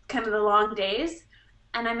of the long days.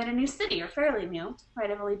 And I'm in a new city, or fairly new,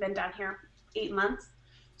 right? I've only been down here 8 months.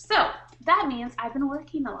 So that means I've been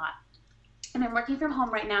working a lot. And I'm working from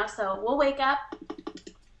home right now, so we'll wake up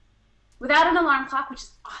without an alarm clock, which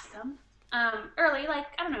is awesome. Early, like,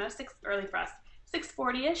 I don't know, early for us,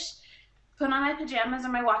 6:40-ish. Put on my pajamas or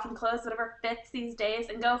my walking clothes, whatever fits these days,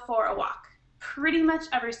 and go for a walk. Pretty much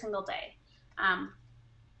every single day.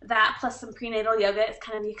 That plus some prenatal yoga is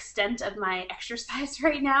kind of the extent of my exercise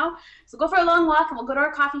right now. So go for a long walk, and we'll go to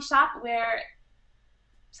our coffee shop where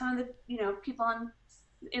some of the people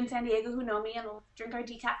in San Diego who know me, and we'll drink our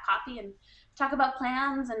decaf coffee and talk about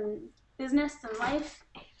plans and business and life.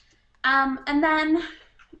 And then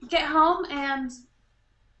get home and,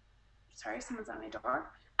 sorry, someone's at my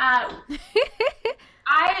door. I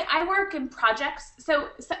work in projects, so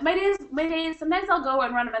my days. Sometimes I'll go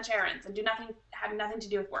and run a bunch of errands and have nothing to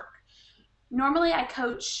do with work. Normally, I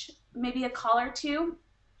coach maybe a call or two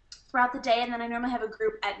throughout the day, and then I normally have a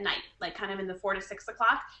group at night, like kind of in the 4 to 6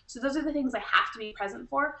 o'clock. So those are the things I have to be present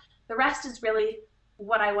for. The rest is really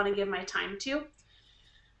what I want to give my time to.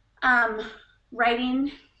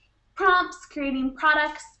 Writing prompts, creating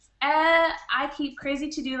products. I keep crazy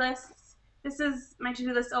to-do lists. This is my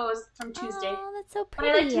to-do list always from Tuesday. Oh, that's so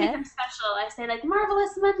pretty. But I like to make them special. I say like,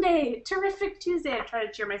 marvelous Monday, terrific Tuesday. I try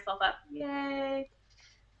to cheer myself up. Yay.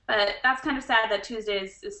 But that's kind of sad that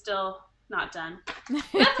Tuesdays is still not done.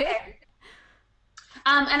 That's okay.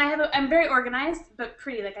 And I'm very organized, but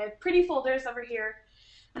pretty. Like I have pretty folders over here.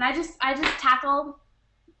 And I just tackle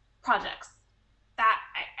projects. That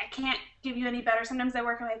I can't give you any better. Sometimes I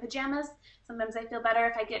work in my pajamas. Sometimes I feel better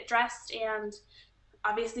if I get dressed and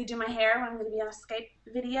obviously do my hair when I'm going to be on a Skype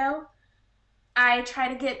video. I try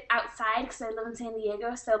to get outside because I live in San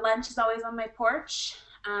Diego, so lunch is always on my porch.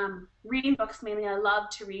 Reading books mainly. I love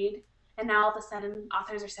to read. And now all of a sudden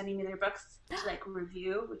authors are sending me their books to like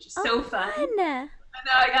review, which is so fun. I know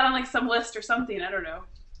I got on like some list or something. I don't know.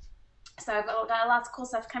 So I've got lots of cool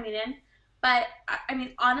stuff coming in. But I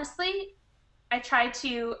mean, honestly, I try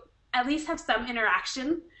to at least have some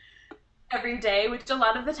interaction every day, which a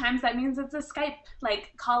lot of the times that means it's a Skype,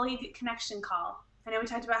 like colleague connection call. I know we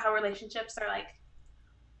talked about how relationships are like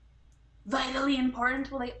vitally important.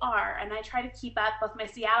 Well, they are. And I try to keep up with my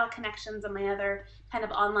Seattle connections and my other kind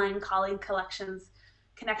of online colleague connections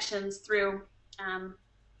through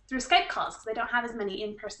Skype calls because I don't have as many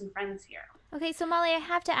in-person friends here. Okay, so Molly, I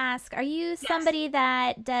have to ask, are you somebody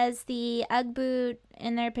that does the Ugg boot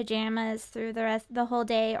in their pajamas through the whole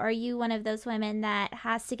day, or are you one of those women that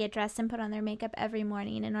has to get dressed and put on their makeup every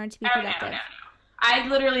morning in order to be productive? No. I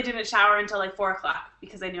literally didn't shower until like 4 o'clock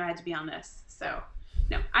because I knew I had to be on this. So,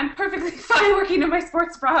 no, I'm perfectly fine working in my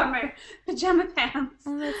sports bra and my pajama pants.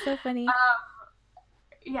 Oh, that's so funny.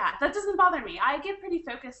 Yeah, that doesn't bother me. I get pretty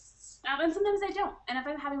focused, and sometimes I don't. And if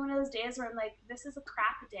I'm having one of those days where I'm like, this is a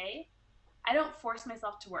crap day, I don't force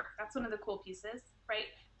myself to work. That's one of the cool pieces, right?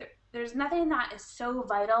 There's nothing that is so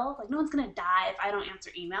vital. Like, no one's going to die if I don't answer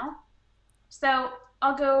email. So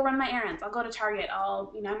I'll go run my errands. I'll go to Target.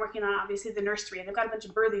 I'm working on, obviously, the nursery. And I've got a bunch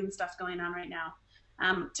of birthing stuff going on right now.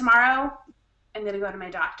 Tomorrow, I'm going to go to my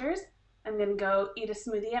doctor's. I'm going to go eat a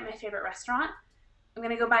smoothie at my favorite restaurant. I'm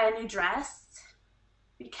going to go buy a new dress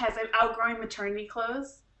because I'm outgrowing maternity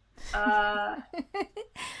clothes. I'm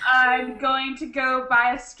going to go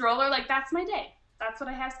buy a stroller. Like, that's my day. That's what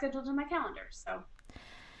I have scheduled in my calendar. So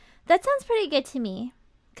that sounds pretty good to me,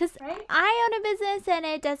 because right? I own a business and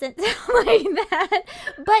it doesn't sound like that.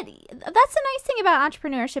 But that's the nice thing about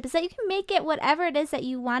entrepreneurship is that you can make it whatever it is that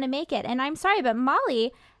you want to make it. And I'm sorry, but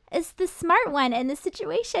Molly is the smart one in this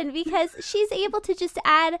situation because she's able to just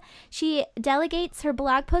she delegates her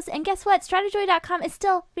blog posts, and guess what? Stratejoy.com is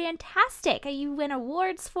still fantastic. You win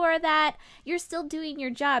awards for that. You're still doing your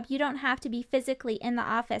job. You don't have to be physically in the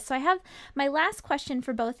office. So I have my last question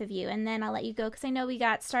for both of you, and then I'll let you go because I know we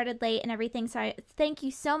got started late and everything. So I thank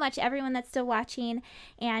you so much, everyone that's still watching,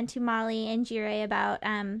 and to Molly and Jire about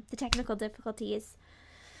the technical difficulties.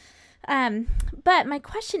 But my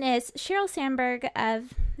question is, Sheryl Sandberg,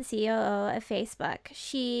 of the CEO of Facebook,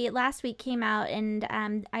 she last week came out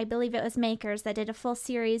and I believe it was Makers that did a full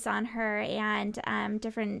series on her and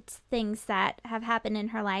different things that have happened in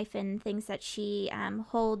her life and things that she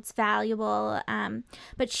holds valuable.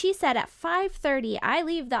 But she said at 5:30, I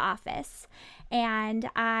leave the office and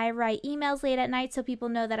I write emails late at night so people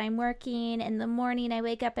know that I'm working. In the morning, I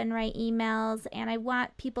wake up and write emails, and I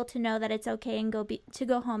want people to know that it's okay and to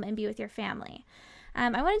go home and be with your family. I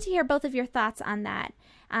wanted to hear both of your thoughts on that.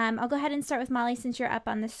 I'll go ahead and start with Molly since you're up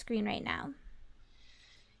on the screen right now.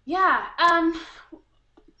 Yeah.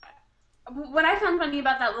 What I found funny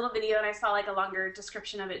about that little video, and I saw like a longer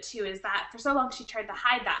description of it too, is that for so long she tried to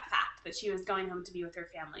hide that fact that she was going home to be with her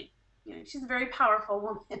family. You know, she's a very powerful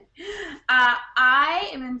woman. I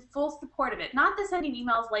am in full support of it. Not the sending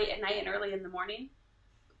emails late at night and early in the morning,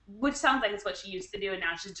 which sounds like it's what she used to do, and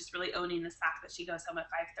now she's just really owning this fact that she goes home at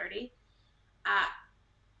 5:30.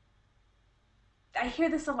 I hear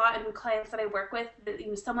this a lot in clients that I work with, that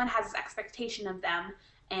someone has this expectation of them,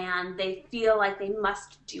 and they feel like they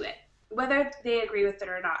must do it, whether they agree with it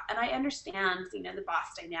or not. And I understand, the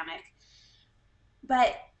boss dynamic,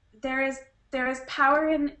 but there is power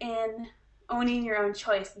in owning your own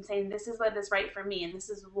choice and saying, this is what is right for me and this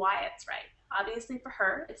is why it's right. Obviously for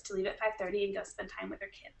her, it's to leave at 5:30 and go spend time with her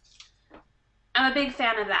kids. I'm a big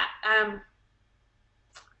fan of that.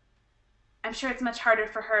 I'm sure it's much harder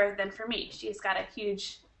for her than for me. She's got a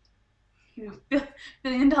huge,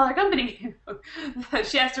 billion-dollar company that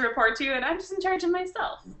she has to report to, and I'm just in charge of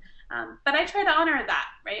myself. But I try to honor that,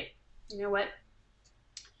 right? You know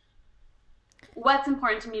what's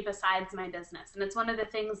important to me besides my business, and it's one of the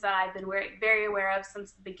things that I've been very aware of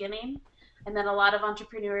since the beginning. I met a lot of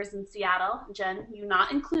entrepreneurs in Seattle, Jen, you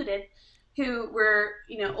not included, who were,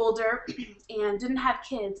 older and didn't have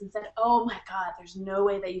kids and said, oh my God, there's no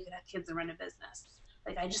way that you could have kids and run a business.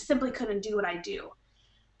 Like, I just simply couldn't do what I do.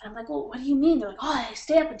 And I'm like, well, what do you mean? They're like, oh, I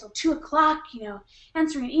stay up until 2:00,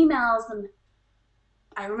 answering emails. And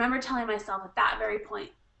I remember telling myself at that very point,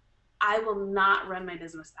 I will not run my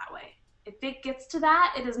business that way. If it gets to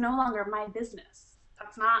that, it is no longer my business.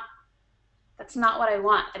 That's not what I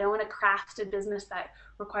want. I don't want to craft a business that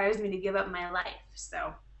requires me to give up my life.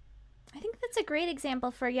 So I think that's a great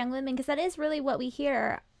example for young women, because that is really what we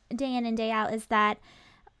hear day in and day out, is that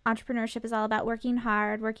entrepreneurship is all about working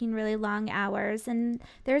hard, working really long hours. And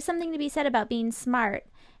there's something to be said about being smart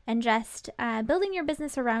and just building your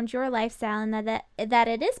business around your lifestyle, and that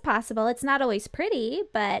it is possible. It's not always pretty,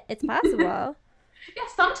 but it's possible. Yeah,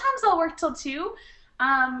 sometimes I'll work till 2.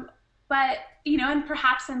 But, and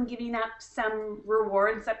perhaps I'm giving up some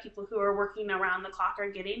rewards that people who are working around the clock are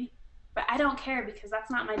getting. But I don't care, because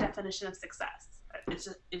that's not my definition of success.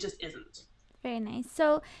 It just isn't. Very nice.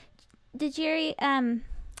 So, Adejire, and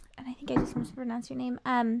I think I just mispronounced your name.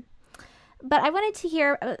 But I wanted to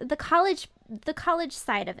hear the college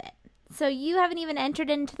side of it. So you haven't even entered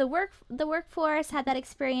into the workforce, had that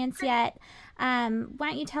experience yet. Why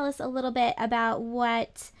don't you tell us a little bit about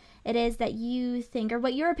what it is that you think, or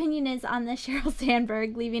what your opinion is on the Sheryl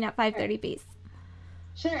Sandberg leaving at 5:30 piece?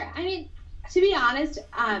 Sure. I mean, to be honest,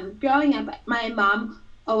 growing up, my mom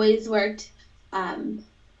always worked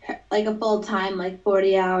like a full-time, like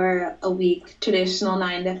 40-hour a week, traditional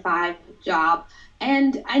 9-to-5 job.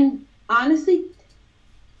 And I honestly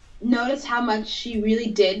noticed how much she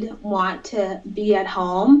really did want to be at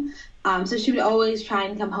home. So she would always try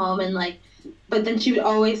and come home and but then she would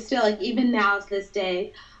always still, even now to this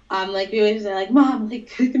day, we always say, Mom, you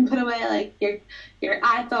can put away, your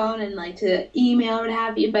iPhone and, to email or what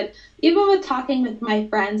have you. But even with talking with my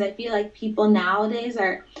friends, I feel like people nowadays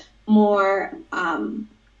are more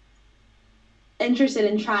interested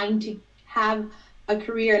in trying to have a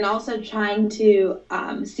career and also trying to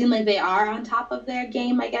seem like they are on top of their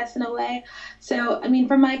game, I guess, in a way. So, I mean,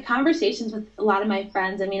 from my conversations with a lot of my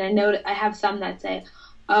friends, I mean, I know I have some that say,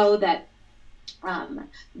 that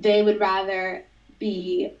they would rather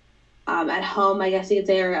be at home, I guess you could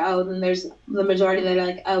say, or then there's the majority that are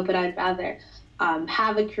like, but I'd rather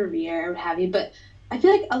have a career or what have you. But I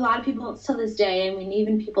feel like a lot of people till this day, I mean,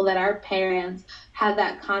 even people that are parents, have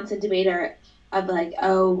that constant debate of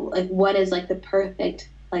what is the perfect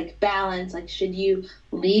balance? Should you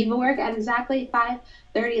leave work at exactly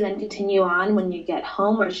 5:30 then continue on when you get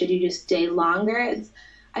home, or should you just stay longer?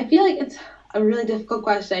 I feel like it's a really difficult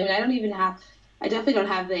question. I mean, I definitely don't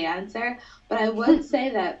have the answer, but I would say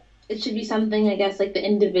that it should be something, I guess, the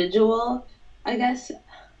individual,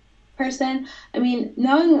 person. I mean,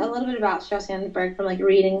 knowing a little bit about Sheryl Sandberg from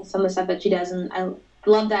reading some of the stuff that she does, and I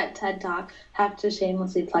love that TED Talk. Have to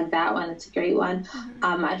shamelessly plug that one. It's a great one.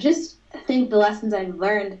 Mm-hmm. I just think the lessons I've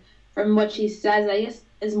learned from what she says, I guess,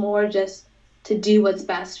 is more just to do what's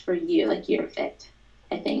best for you, your fit,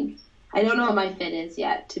 I think. I don't know what my fit is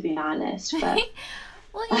yet, to be honest, but...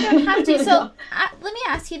 Well, you don't have to. So let me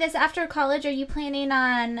ask you this. After college, are you planning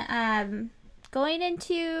on going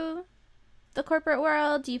into the corporate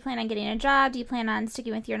world? Do you plan on getting a job? Do you plan on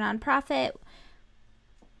sticking with your nonprofit?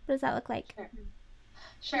 What does that look like?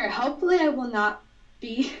 Sure. Hopefully I will not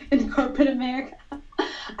be in corporate America.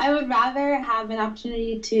 I would rather have an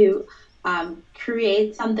opportunity to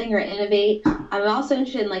create something or innovate. I'm also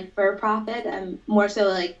interested in for-profit. I'm more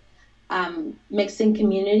so mixed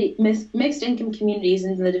income communities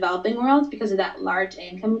in the developing world because of that large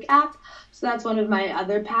income gap. So that's one of my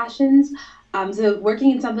other passions. So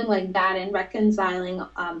working in something like that and reconciling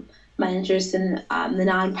my interest in the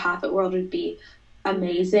nonprofit world would be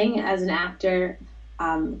amazing as an after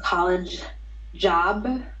college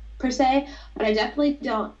job per se. But I definitely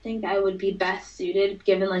don't think I would be best suited,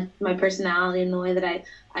 given my personality and the way that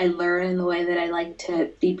I learn and the way that I like to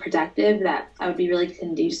be productive, that I would be really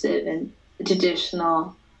conducive in the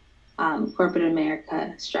traditional corporate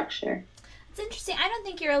America structure. It's interesting. I don't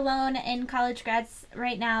think you're alone in college grads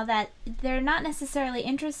right now that they're not necessarily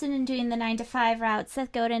interested in doing the 9-to-5 route.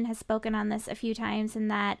 Seth Godin has spoken on this a few times, in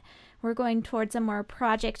that we're going towards a more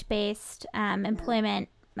project-based employment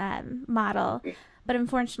model. But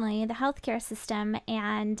unfortunately, the healthcare system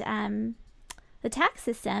and the tax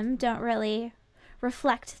system don't really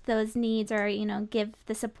reflect those needs or, give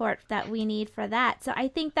the support that we need for that. So I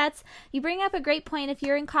think you bring up a great point. If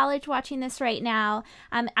you're in college watching this right now,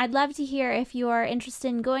 I'd love to hear if you're interested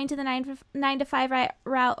in going to the 9 to 5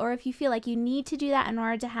 route, or if you feel like you need to do that in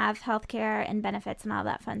order to have healthcare and benefits and all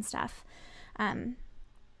that fun stuff.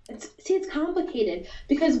 It's complicated,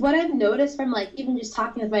 because what I've noticed from even just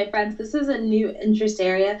talking with my friends, this is a new interest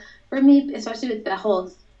area for me, especially with the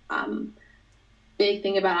whole big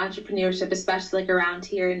thing about entrepreneurship, especially around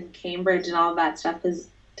here in Cambridge and all of that stuff, because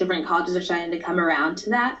different colleges are trying to come around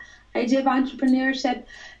to that idea of entrepreneurship.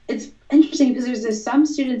 It's interesting because there's some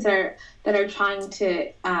students that are trying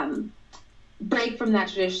to break from that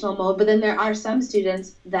traditional mold, but then there are some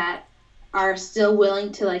students that are still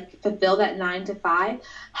willing to fulfill that 9 to 5.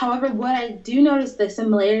 However, what I do notice the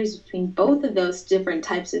similarities between both of those different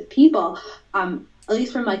types of people, at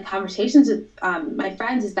least from conversations with my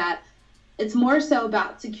friends, is that it's more so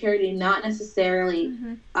about security, not necessarily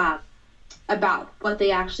about what they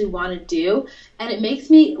actually want to do. And it makes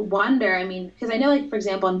me wonder, because I know, for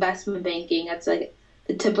example, investment banking, that's the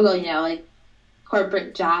typical,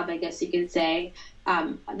 corporate job, I guess you could say.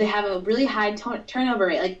 They have a really high turnover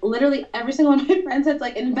rate. Literally every single one of my friends that's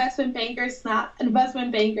an investment banker is not an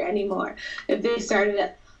investment banker anymore if they started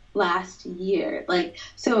it last year.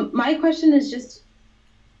 So my question is just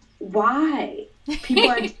why people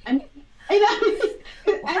are... I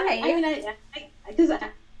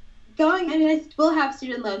will have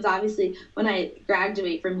student loans, obviously, when I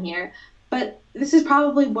graduate from here, but this is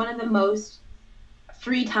probably one of the most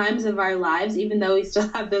free times of our lives, even though we still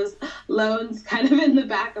have those loans kind of in the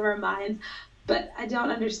back of our minds. But I don't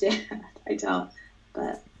understand. I don't.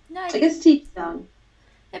 But no, I guess teach them.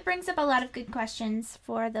 It brings up a lot of good questions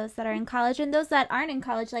for those that are in college, and those that aren't in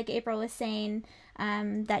college, like April was saying,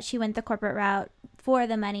 that she went the corporate route for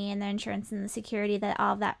the money and the insurance and the security that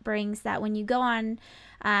all of that brings, that when you go on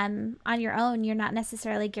your own, you're not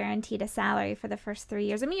necessarily guaranteed a salary for the first 3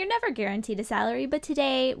 years. You're never guaranteed a salary, but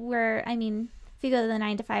today if you go to the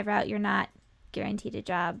 9 to 5 route, you're not guaranteed a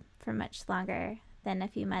job for much longer than a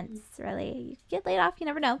few months, really. You could get laid off, you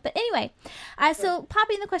never know. But anyway, so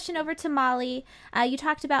popping the question over to Molly, you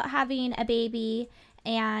talked about having a baby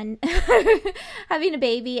and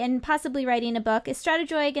possibly writing a book. Is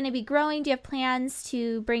Stratejoy going to be growing? Do you have plans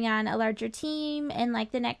to bring on a larger team in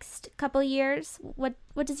the next couple years? What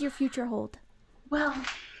does your future hold? Well,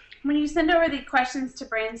 when you send over the questions to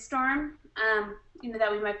brainstorm,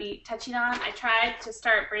 that we might be touching on, I tried to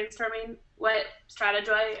start brainstorming what Stratejoy,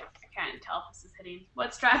 I can't tell if this is hitting,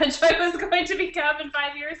 what Stratejoy was going to become in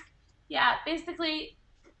 5 years. Yeah, basically,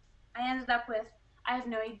 I ended up with, I have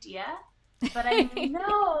no idea, but I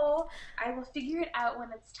know I will figure it out when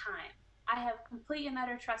it's time. I have complete and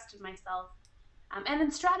utter trust in myself. And in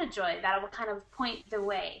Stratejoy, that will kind of point the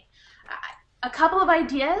way. A couple of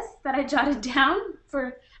ideas that I jotted down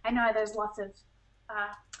I know there's lots of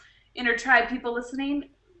inter-tribe people listening.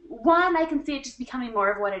 One, I can see it just becoming more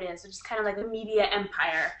of what it is, which is kind of like a media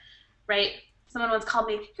empire, right? Someone once called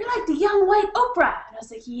me, "You're like the young white Oprah." And I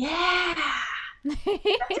was like, yeah, that's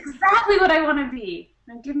exactly what I want to be.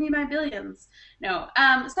 Now give me my billions. No.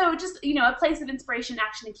 So just, a place of inspiration,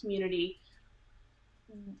 action, and community.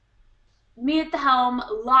 Me at the helm,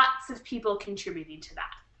 lots of people contributing to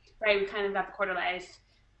that, right? We kind of got the quarter life.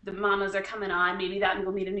 The mamas are coming on. Maybe that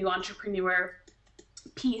we'll meet a new entrepreneur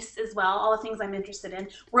piece as well. All the things I'm interested in.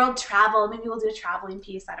 World travel. Maybe we'll do a traveling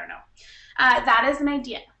piece. I don't know. That is an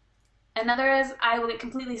idea. Another is I will get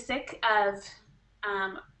completely sick of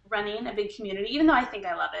running a big community, even though I think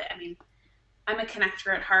I love it. I'm a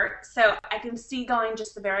connector at heart, so I can see going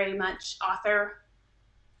just the very much author,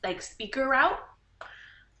 speaker route.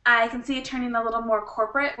 I can see it turning a little more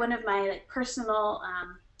corporate. One of my personal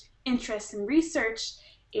interests in research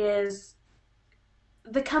is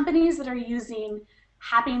the companies that are using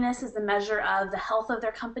happiness as a measure of the health of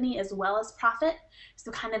their company as well as profit.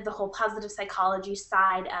 So kind of the whole positive psychology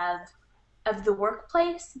side of the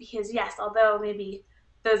workplace. Because yes, although maybe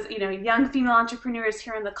those young female entrepreneurs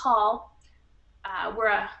here on the call were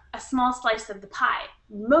a small slice of the pie,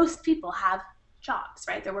 most people have jobs,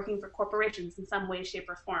 right? They're working for corporations in some way, shape,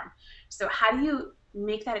 or form. So how do you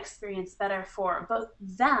make that experience better for both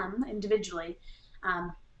them individually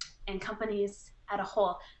and companies at a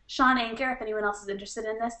whole? Sean Anker, if anyone else is interested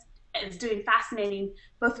in this, is doing fascinating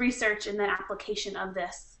both research and then application of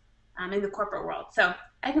this in the corporate world. So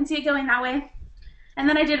I can see it going that way. And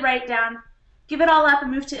then I did write down, give it all up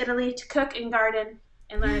and move to Italy to cook and garden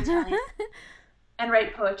and learn Italian and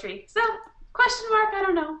write poetry. So Question mark, I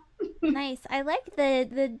don't know. Nice. I like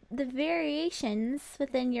the variations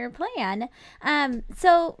within your plan.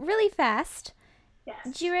 So really fast, Yes.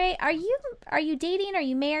 Jire, are you dating? Are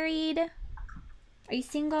you married? Are you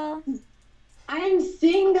single? I'm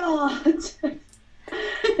single.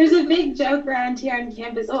 There's a big joke around here on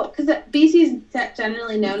campus. Oh, because BC is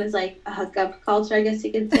generally known as like a hookup culture, I guess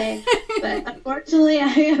you could say. But unfortunately,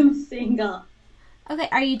 I am single. Okay.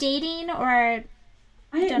 Are you dating or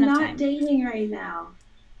I am not dating right now.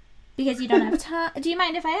 because you don't have time? Do you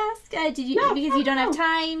mind if I ask? No, because you don't have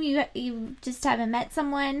time? You just haven't met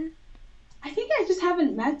someone? I think I just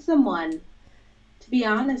haven't met someone, to be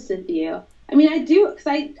honest with you. I mean, I do, because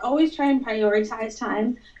I always try and prioritize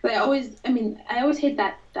time. But I always hate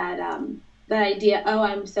that idea, oh,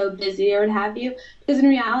 I'm so busy or what have you. Because in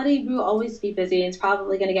reality, we will always be busy, and it's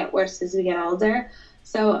probably going to get worse as we get older.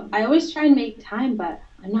 So I always try and make time, but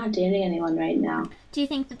I'm not dating anyone right now. Do you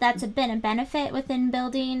think that that's been a benefit within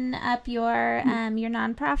building up your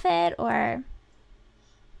nonprofit, or?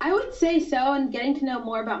 I would say so, and getting to know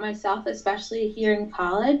more about myself, especially here in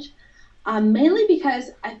college. Mainly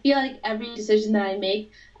because I feel like every decision that I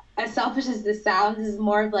make, as selfish as this sounds, is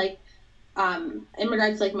more of like, in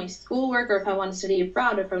regards to like my schoolwork, or if I want to study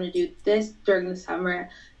abroad, or if I want to do this during the summer.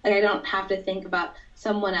 Like, I don't have to think about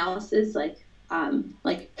someone else's like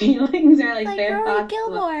feelings or like their Rory thoughts.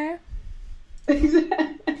 Gilmore.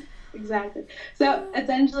 Exactly. So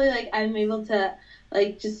essentially, like, I'm able to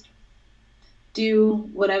like just do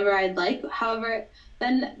whatever I'd like. However,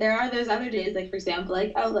 then there are those other days, like for example,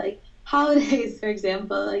 like holidays, for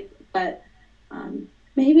example, like, but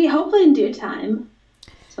maybe hopefully in due time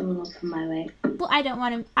someone will come my way. Well,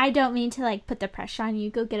 I don't mean to like put the pressure on you,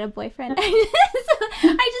 go get a boyfriend.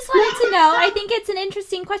 I just wanted to know. I think it's an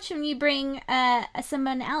interesting question when you bring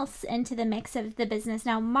someone else into the mix of the business.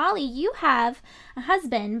 Now, Molly, you have a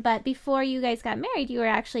husband, but before you guys got married, you were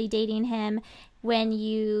actually dating him when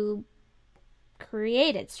you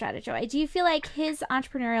created Stratejoy. Do you feel like his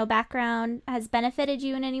entrepreneurial background has benefited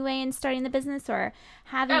you in any way in starting the business, or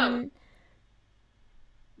having? Oh.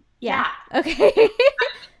 Yeah. Okay.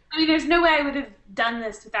 I mean, there's no way I would have done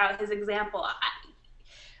this without his example.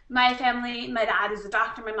 My family, my dad is a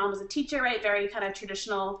doctor, my mom was a teacher, right? Very kind of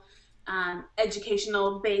traditional,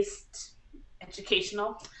 educational.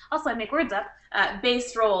 Also, I make words up.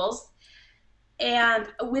 Based roles, and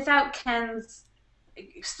without Ken's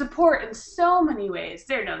support in so many ways,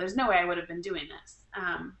 there's no way I would have been doing this.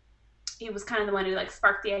 He was kind of the one who like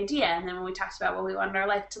sparked the idea, and then when we talked about what we wanted our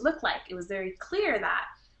life to look like, it was very clear that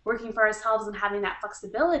working for ourselves and having that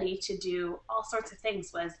flexibility to do all sorts of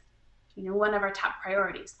things was, one of our top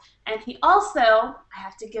priorities. And he also, I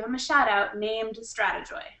have to give him a shout out, named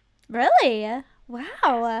Stratejoy. Really?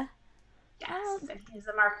 Wow. Yes, and he's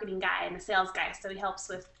a marketing guy and a sales guy, so he helps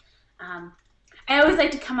with. I always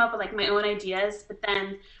like to come up with like my own ideas, but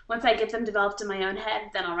then once I get them developed in my own head,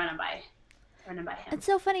 then I'll run it by him. It's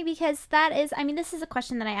so funny because this is a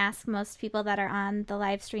question that I ask most people that are on the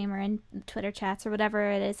live stream or in Twitter chats or whatever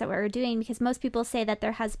it is that we're doing, because most people say that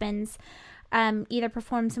their husbands either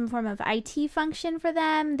perform some form of IT function for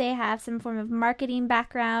them, they have some form of marketing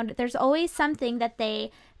background. There's always something that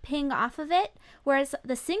they ping off of it, whereas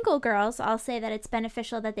the single girls all say that it's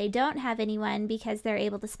beneficial that they don't have anyone because they're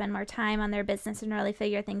able to spend more time on their business and really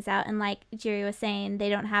figure things out. And like Jiri was saying, they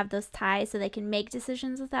don't have those ties, so they can make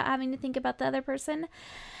decisions without having to think about the other person.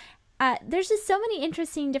 There's just so many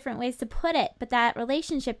interesting different ways to put it, but that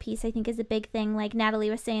relationship piece I think is a big thing. Like Natalie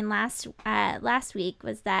was saying last week,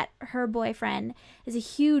 was that her boyfriend is a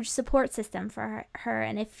huge support system for her,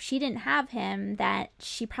 and if she didn't have him, that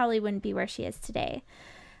she probably wouldn't be where she is today.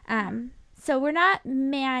 So we're not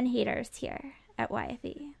man haters here at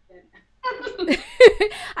YFE.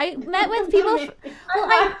 I met with people.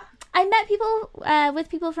 I met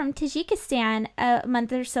people from Tajikistan a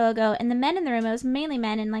month or so ago, and the men in the room, it was mainly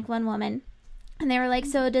men and like one woman, and they were like,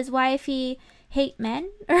 "So does YFE hate men?"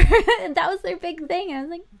 That was their big thing, and I was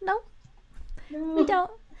like, "No, we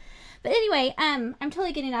don't." But anyway, I'm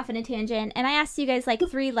totally getting off on a tangent, and I asked you guys like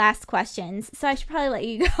 3 last questions, so I should probably let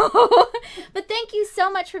you go. But thank you so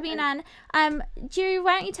much for being on. Jiri,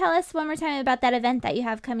 why don't you tell us one more time about that event that you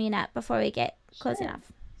have coming up before we get closing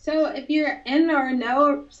off? So if you're in or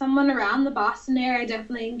know someone around the Boston area, I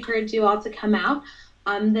definitely encourage you all to come out.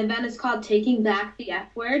 The event is called Taking Back the F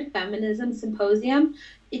Word, Feminism Symposium.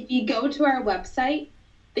 If you go to our website,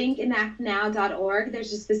 thinkandactnow.org,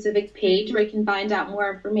 there's a specific page where you can find out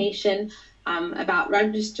more information about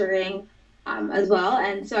registering as well.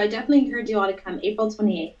 And so I definitely encourage you all to come April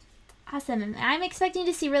 28th. Awesome. And I'm expecting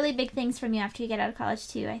to see really big things from you after you get out of college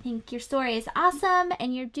too. I think your story is awesome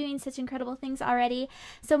and you're doing such incredible things already.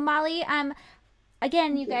 So Molly,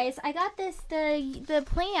 again, you guys, I got the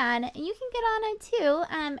plan, and you can get on it too.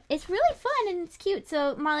 It's really fun and it's cute.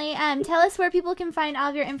 So Molly, tell us where people can find all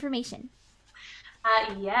of your information.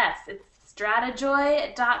 Yes, it's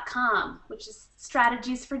stratajoy.com, which is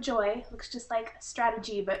strategies for joy. Looks just like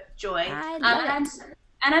strategy, but joy. I'm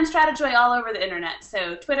Stratajoy all over the internet.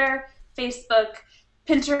 So Twitter, Facebook,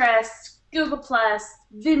 Pinterest, Google+,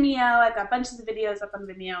 Vimeo. I've got bunches of videos up on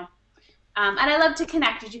Vimeo. And I love to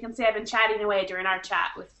connect. As you can see, I've been chatting away during our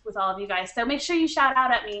chat with all of you guys. So make sure you shout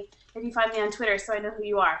out at me if you find me on Twitter so I know who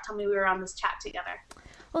you are. Tell me we were on this chat together.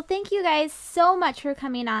 Well, thank you guys so much for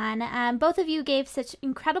coming on. Both of you gave such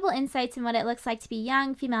incredible insights in what it looks like to be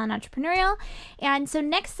young, female, and entrepreneurial. And so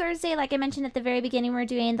next Thursday, like I mentioned at the very beginning, we're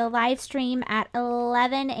doing the live stream at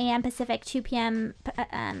 11 a.m. Pacific, 2 p.m.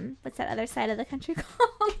 What's that other side of the country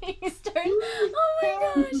called? Eastern.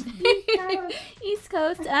 Oh my gosh. East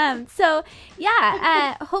Coast. So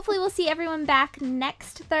yeah, hopefully we'll see everyone back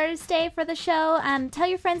next Thursday for the show. Tell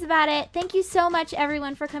your friends about it. Thank you so much,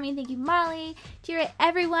 everyone, for coming. Thank you, Molly, Jarrett,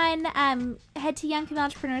 everyone. Head to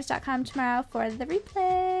youngfemaleentrepreneurs.com tomorrow for the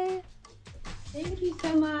replay. Thank you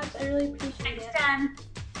so much. I really appreciate it. Thanks, Jen.